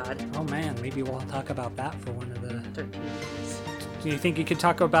 5th. Oh my god. Oh man, maybe we'll talk about that for one of the 13 minutes. Do you think you could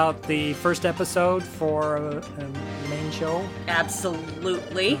talk about the first episode for a main show?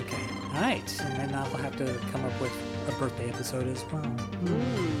 Absolutely. Okay. All right. And then I'll have to come up with a birthday episode as well.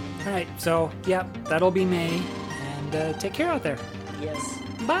 All right. So, yeah, that'll be May. And take care out there. Yes.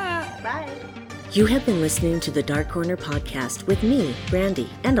 Bye. Bye. You have been listening to the Dark Corner podcast with me, Brandy,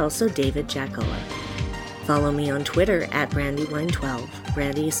 and also David Jackola. Follow me on Twitter at Brandywine12.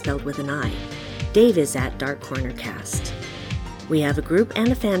 Brandy is spelled with an I. Dave is at Dark Corner Cast. We have a group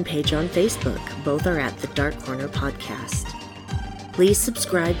and a fan page on Facebook. Both are at the Dark Corner Podcast. Please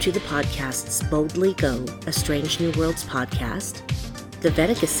subscribe to the podcasts Boldly Go, a Strange New Worlds podcast, The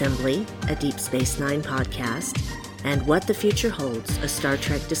Vedic Assembly, a Deep Space Nine podcast, and What the Future Holds, a Star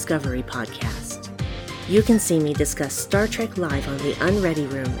Trek Discovery podcast. You can see me discuss Star Trek live on the Unready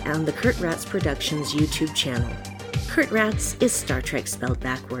Room and the Kurt Ratz Productions YouTube channel. Kurt Ratz is Star Trek spelled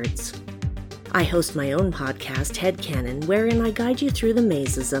backwards. I host my own podcast, Headcanon, wherein I guide you through the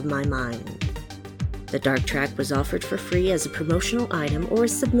mazes of my mind. The Dark Track was offered for free as a promotional item or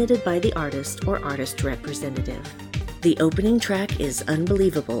submitted by the artist or artist representative. The opening track is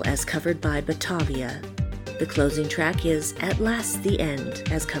Unbelievable as covered by Batavia. The closing track is At Last the End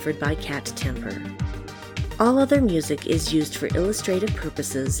as covered by Cat Temper. All other music is used for illustrative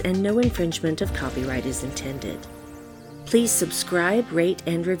purposes and no infringement of copyright is intended. Please subscribe, rate,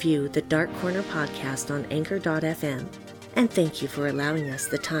 and review the Dark Corner podcast on Anchor.fm. And thank you for allowing us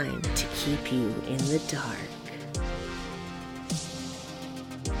the time to keep you in the dark.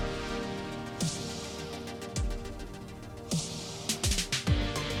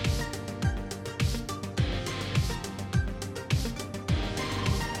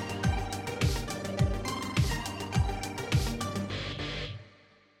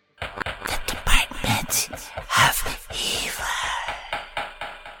 of evil.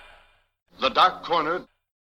 The Dark Corner